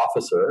pilot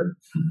officer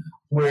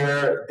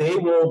where they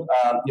will,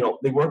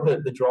 they work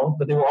the drones,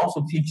 but they will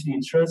also teach the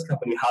insurance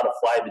company how to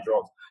fly the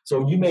drones.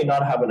 So you may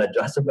not have an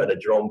adjuster, but a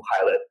drone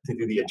pilot to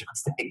do the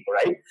adjusting,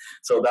 right?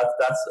 So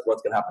that's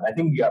what's going to happen. I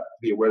think you have to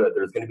be aware that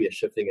there's going to be a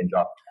shifting in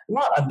job,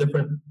 not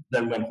different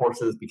than when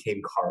horses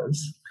became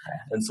cars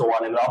and so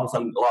on. And all of a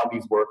sudden, a lot of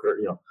these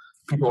workers,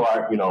 people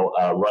are,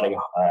 running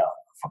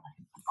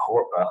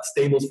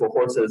stables for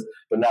horses,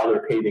 but now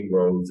they're paving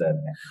roads and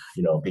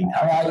being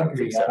I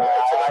agree.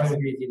 I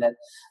agree with you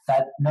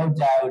that no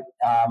doubt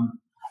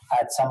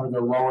at some of the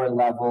lower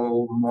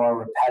level,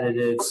 more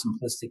repetitive,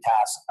 simplistic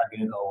tasks are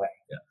going to go away.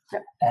 Yeah.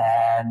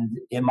 And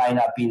it might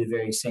not be the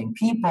very same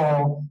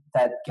people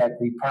that get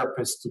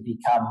repurposed to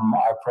become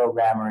our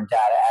programmer and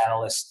data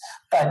analyst,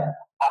 but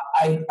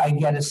I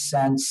get a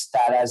sense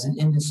that as an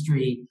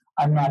industry,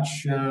 I'm not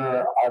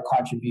sure our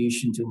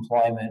contribution to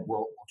employment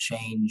will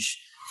change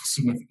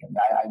significantly.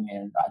 I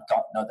mean, I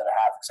don't know that I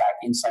have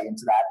exact insight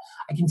into that.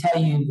 I can tell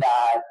you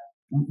that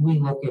we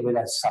look at it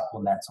as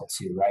supplemental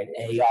too, right?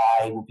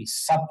 AI will be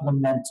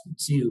supplemental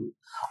to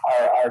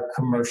our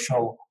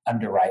commercial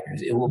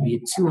underwriters. It will be a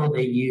tool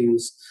they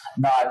use,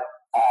 not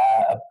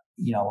a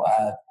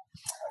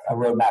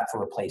roadmap for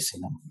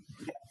replacing them.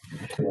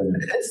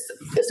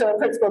 So in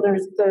principle,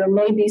 there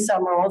may be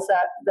some roles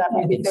that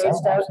may be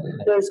phased out.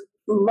 There's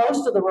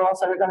most of the roles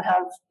that are going to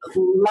have a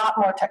lot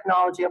more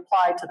technology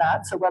applied to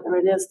that. So whether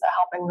it is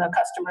helping the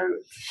customer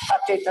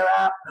update their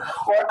app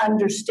or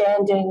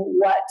understanding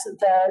what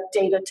the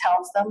data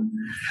tells them,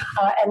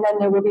 and then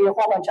there will be a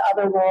whole bunch of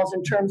other roles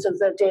in terms of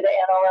the data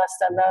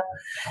analyst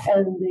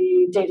and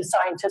the data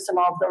scientists and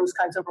all of those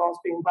kinds of roles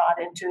being brought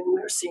into, and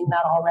we're seeing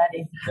that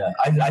already. Yeah,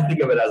 I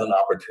think of it as an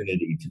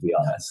opportunity, to be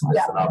honest.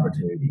 It's an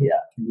opportunity. Yeah.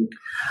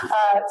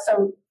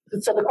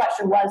 So the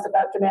question was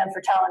about demand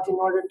for talent in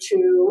order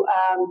to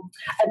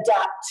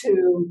adapt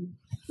to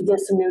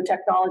this new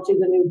technology,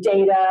 the new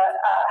data,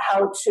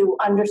 how to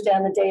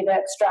understand the data,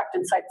 extract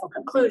insightful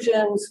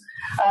conclusions,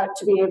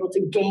 to be able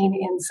to gain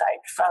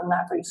insight from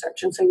that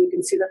research. And so you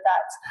can see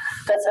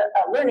that's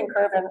a learning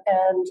curve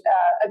and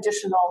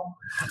additional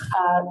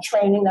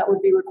training that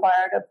would be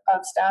required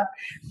of staff.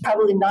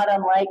 Probably not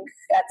unlike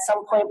at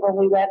some point when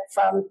we went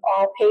from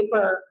all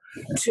paper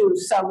to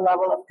some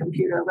level of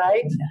computer,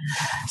 right?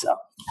 So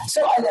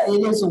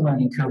it is a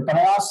learning curve, but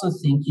I also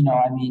think,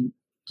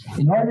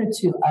 in order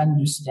to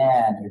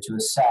understand or to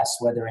assess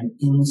whether an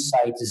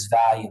insight is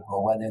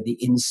valuable, whether the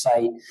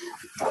insight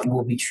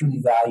will be truly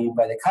valued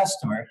by the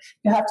customer,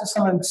 you have to have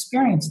some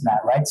experience in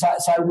that, right? So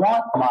I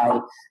want my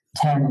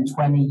 10 and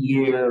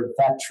 20-year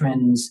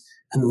veterans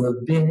who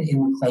have been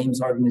in the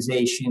claims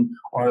organization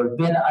or have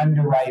been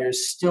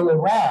underwriters still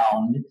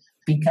around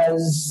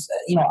because,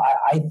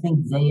 I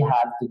think they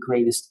have the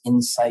greatest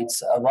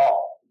insights of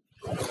all.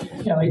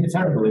 Yeah, it's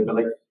hard to believe, but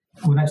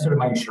when I started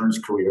my insurance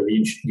career,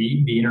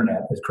 the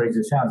internet, as crazy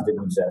as it sounds,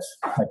 didn't exist.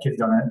 My kids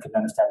couldn't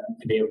understand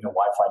they have no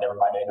Wi-Fi, never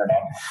mind the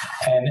internet.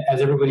 And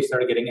as everybody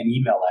started getting an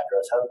email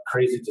address, how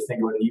crazy to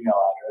think about an email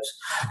address.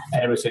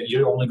 And everybody said,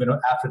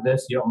 after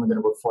this, you're only going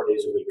to work 4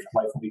 days a week.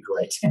 Life will be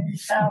great.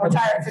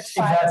 Retire at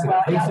 55 as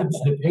well.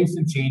 The pace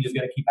of change is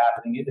going to keep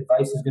happening.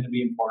 Advice is going to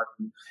be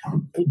important.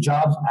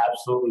 Jobs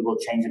absolutely will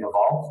change and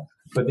evolve.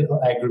 But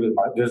I agree with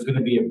Mark. There's going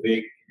to be a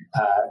big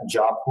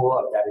job pool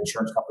of that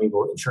insurance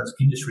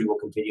industry will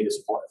continue to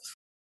support.